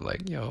days where I'm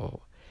like,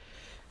 yo,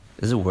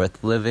 is it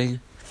worth living?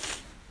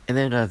 And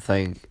then I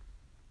think,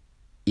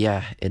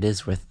 yeah, it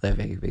is worth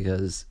living,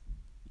 because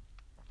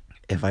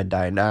if I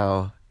die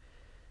now,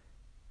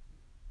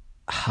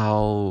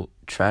 how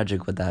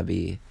tragic would that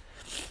be?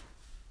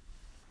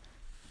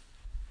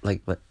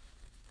 Like, but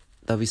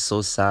that'd be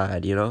so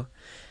sad, you know?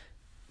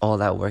 All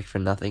that work for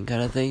nothing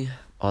kind of thing.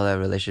 All that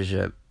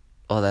relationship,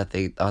 all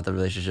the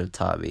relationship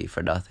taught me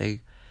for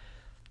nothing.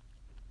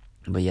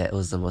 But yeah, it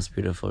was the most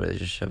beautiful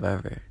relationship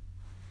ever.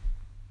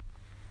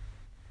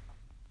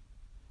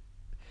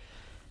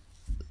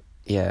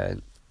 Yeah,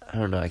 I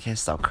don't know, I can't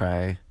stop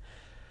crying.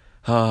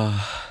 But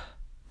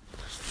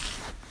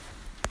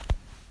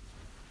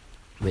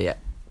yeah,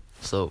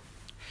 so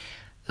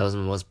that was the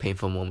most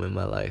painful moment in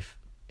my life,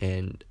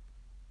 and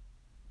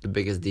the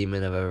biggest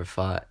demon I've ever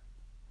fought,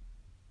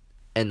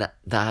 and that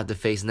I have to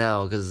face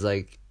now, because,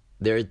 like,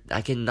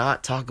 I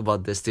cannot talk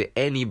about this to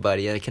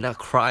anybody, and I cannot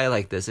cry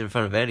like this in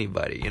front of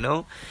anybody, you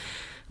know?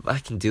 But I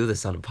can do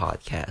this on a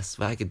podcast,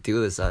 but I could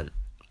do this on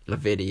a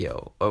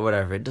video or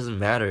whatever. It doesn't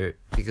matter,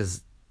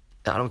 because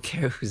I don't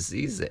care who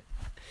sees it.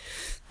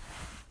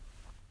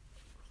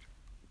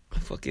 I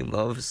fucking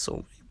love so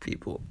many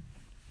people.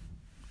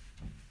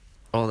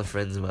 All the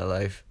friends in my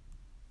life.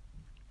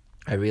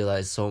 I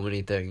realized so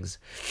many things.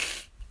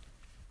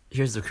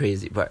 Here's the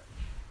crazy part.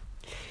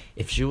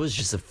 If she was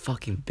just a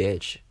fucking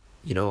bitch,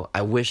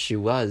 I wish she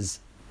was.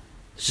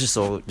 It's just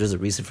so there's a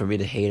reason for me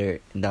to hate her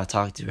and not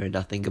talk to her and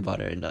not think about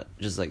her and not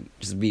just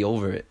be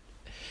over it.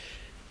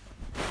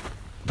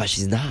 But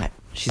she's not.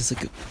 She's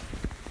like,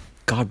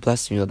 God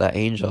bless me with that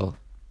angel.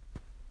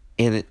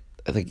 And it,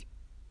 like,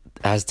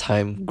 as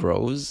time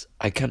grows,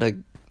 I kind of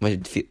my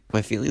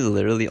feelings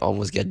literally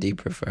almost get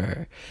deeper for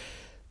her.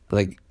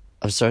 Like,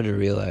 I'm starting to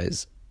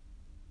realize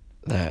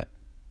that,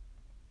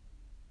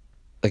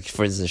 like,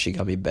 for instance, she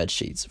got me bed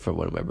sheets for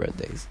one of my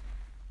birthdays,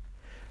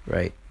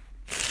 right?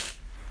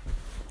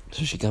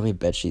 So she got me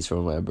bed sheets for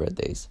one of my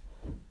birthdays,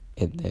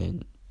 and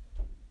then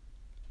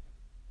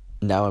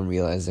now I'm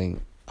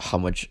realizing how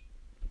much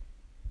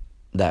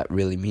that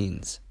really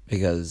means,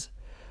 because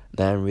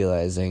now I'm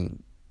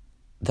realizing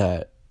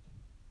that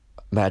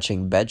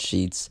matching bed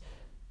sheets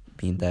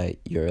mean that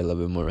you're a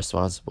little bit more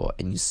responsible,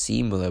 and you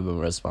seem a little bit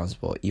more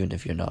responsible even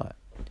if you're not.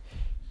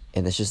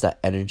 And it's just that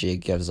energy it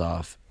gives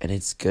off, and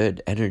it's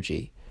good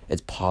energy.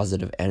 It's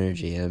positive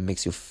energy, and it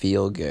makes you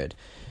feel good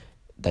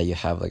that you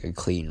have like a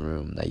clean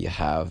room, that you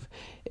have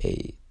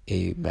a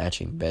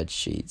matching bed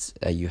sheets,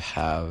 that you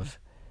have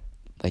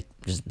like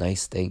just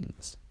nice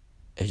things.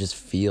 It just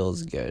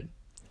feels good.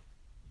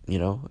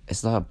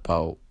 It's not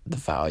about the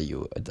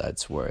value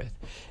that's worth.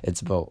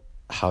 It's about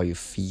how you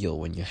feel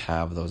when you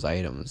have those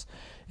items.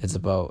 It's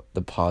about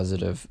the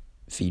positive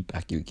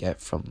feedback you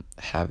get from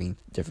having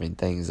different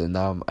things. And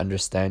now I'm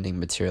understanding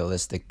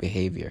materialistic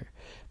behavior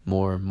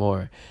more and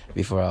more.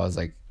 Before I was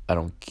like, I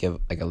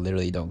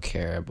literally don't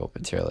care about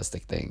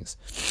materialistic things.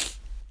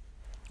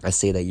 I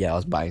say that, I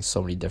was buying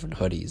so many different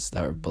hoodies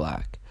that were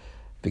black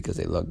because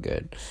they look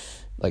good.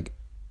 Like,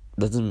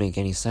 that doesn't make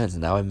any sense.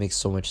 Now it makes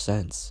so much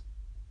sense.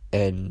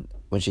 And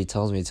when she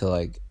tells me to,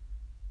 like,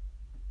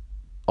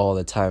 all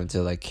the time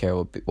to, like, care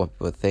what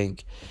people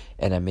think,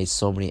 and I made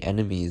so many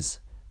enemies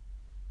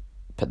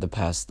the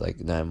past, like,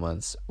 9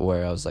 months,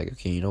 where I was like,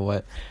 okay, you know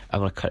what? I'm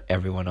gonna cut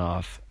everyone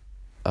off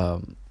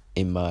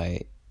in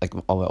my, like,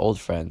 all my old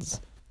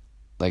friends.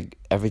 Like,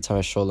 every time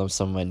I show them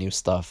some of my new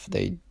stuff,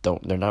 they're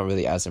not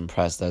really as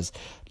impressed as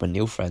my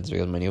new friends,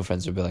 because my new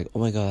friends would be like, oh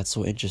my god, that's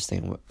so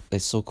interesting.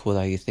 It's so cool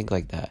that you think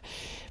like that.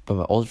 But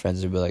my old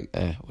friends would be like,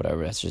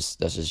 whatever, that's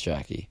just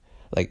Jackie.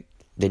 Like,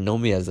 they know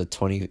me as a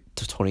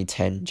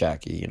 2010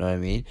 Jackie, you know what I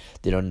mean?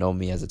 They don't know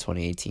me as a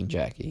 2018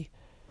 Jackie.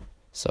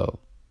 So,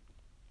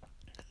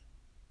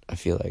 I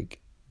feel like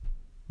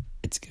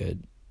it's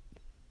good.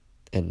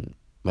 And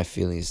my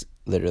feelings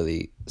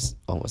literally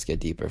almost get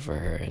deeper for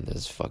her, and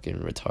it's fucking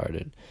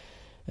retarded.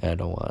 And I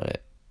don't want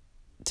it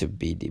to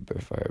be deeper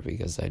for her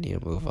because I need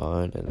to move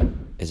on.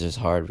 And it's just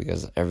hard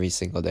because every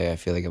single day I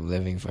feel like I'm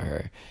living for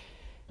her.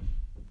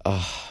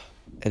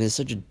 And it's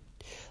such a,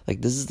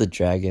 like, this is the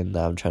dragon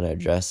that I'm trying to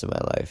address in my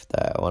life,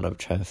 that I want to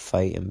try to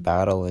fight and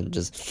battle and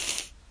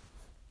just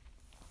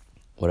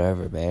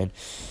whatever, man.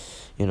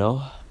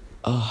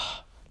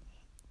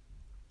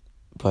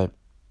 But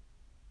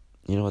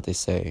you know what they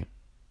say,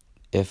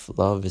 if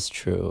love is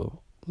true,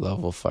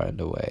 love will find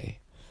a way.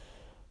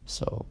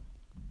 So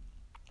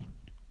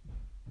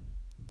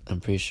I'm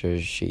pretty sure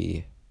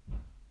she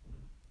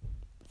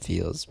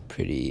feels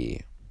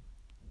pretty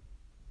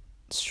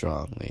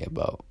strongly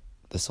about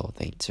this whole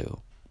thing too.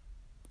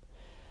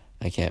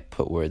 I can't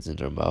put words in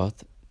her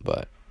mouth,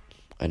 but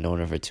I've known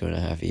her for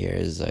 2.5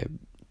 years. I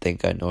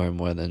think I know her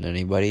more than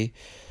anybody.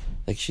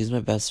 Like, she's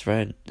my best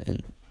friend,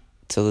 and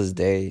till this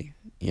day,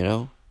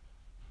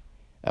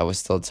 I would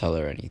still tell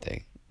her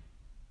anything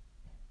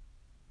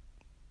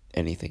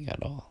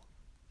at all,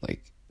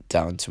 like,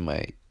 down to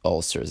my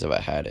ulcers if I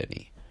had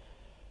any.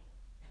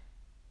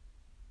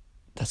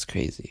 That's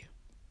crazy.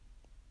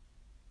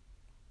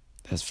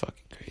 That's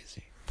fucking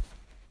crazy.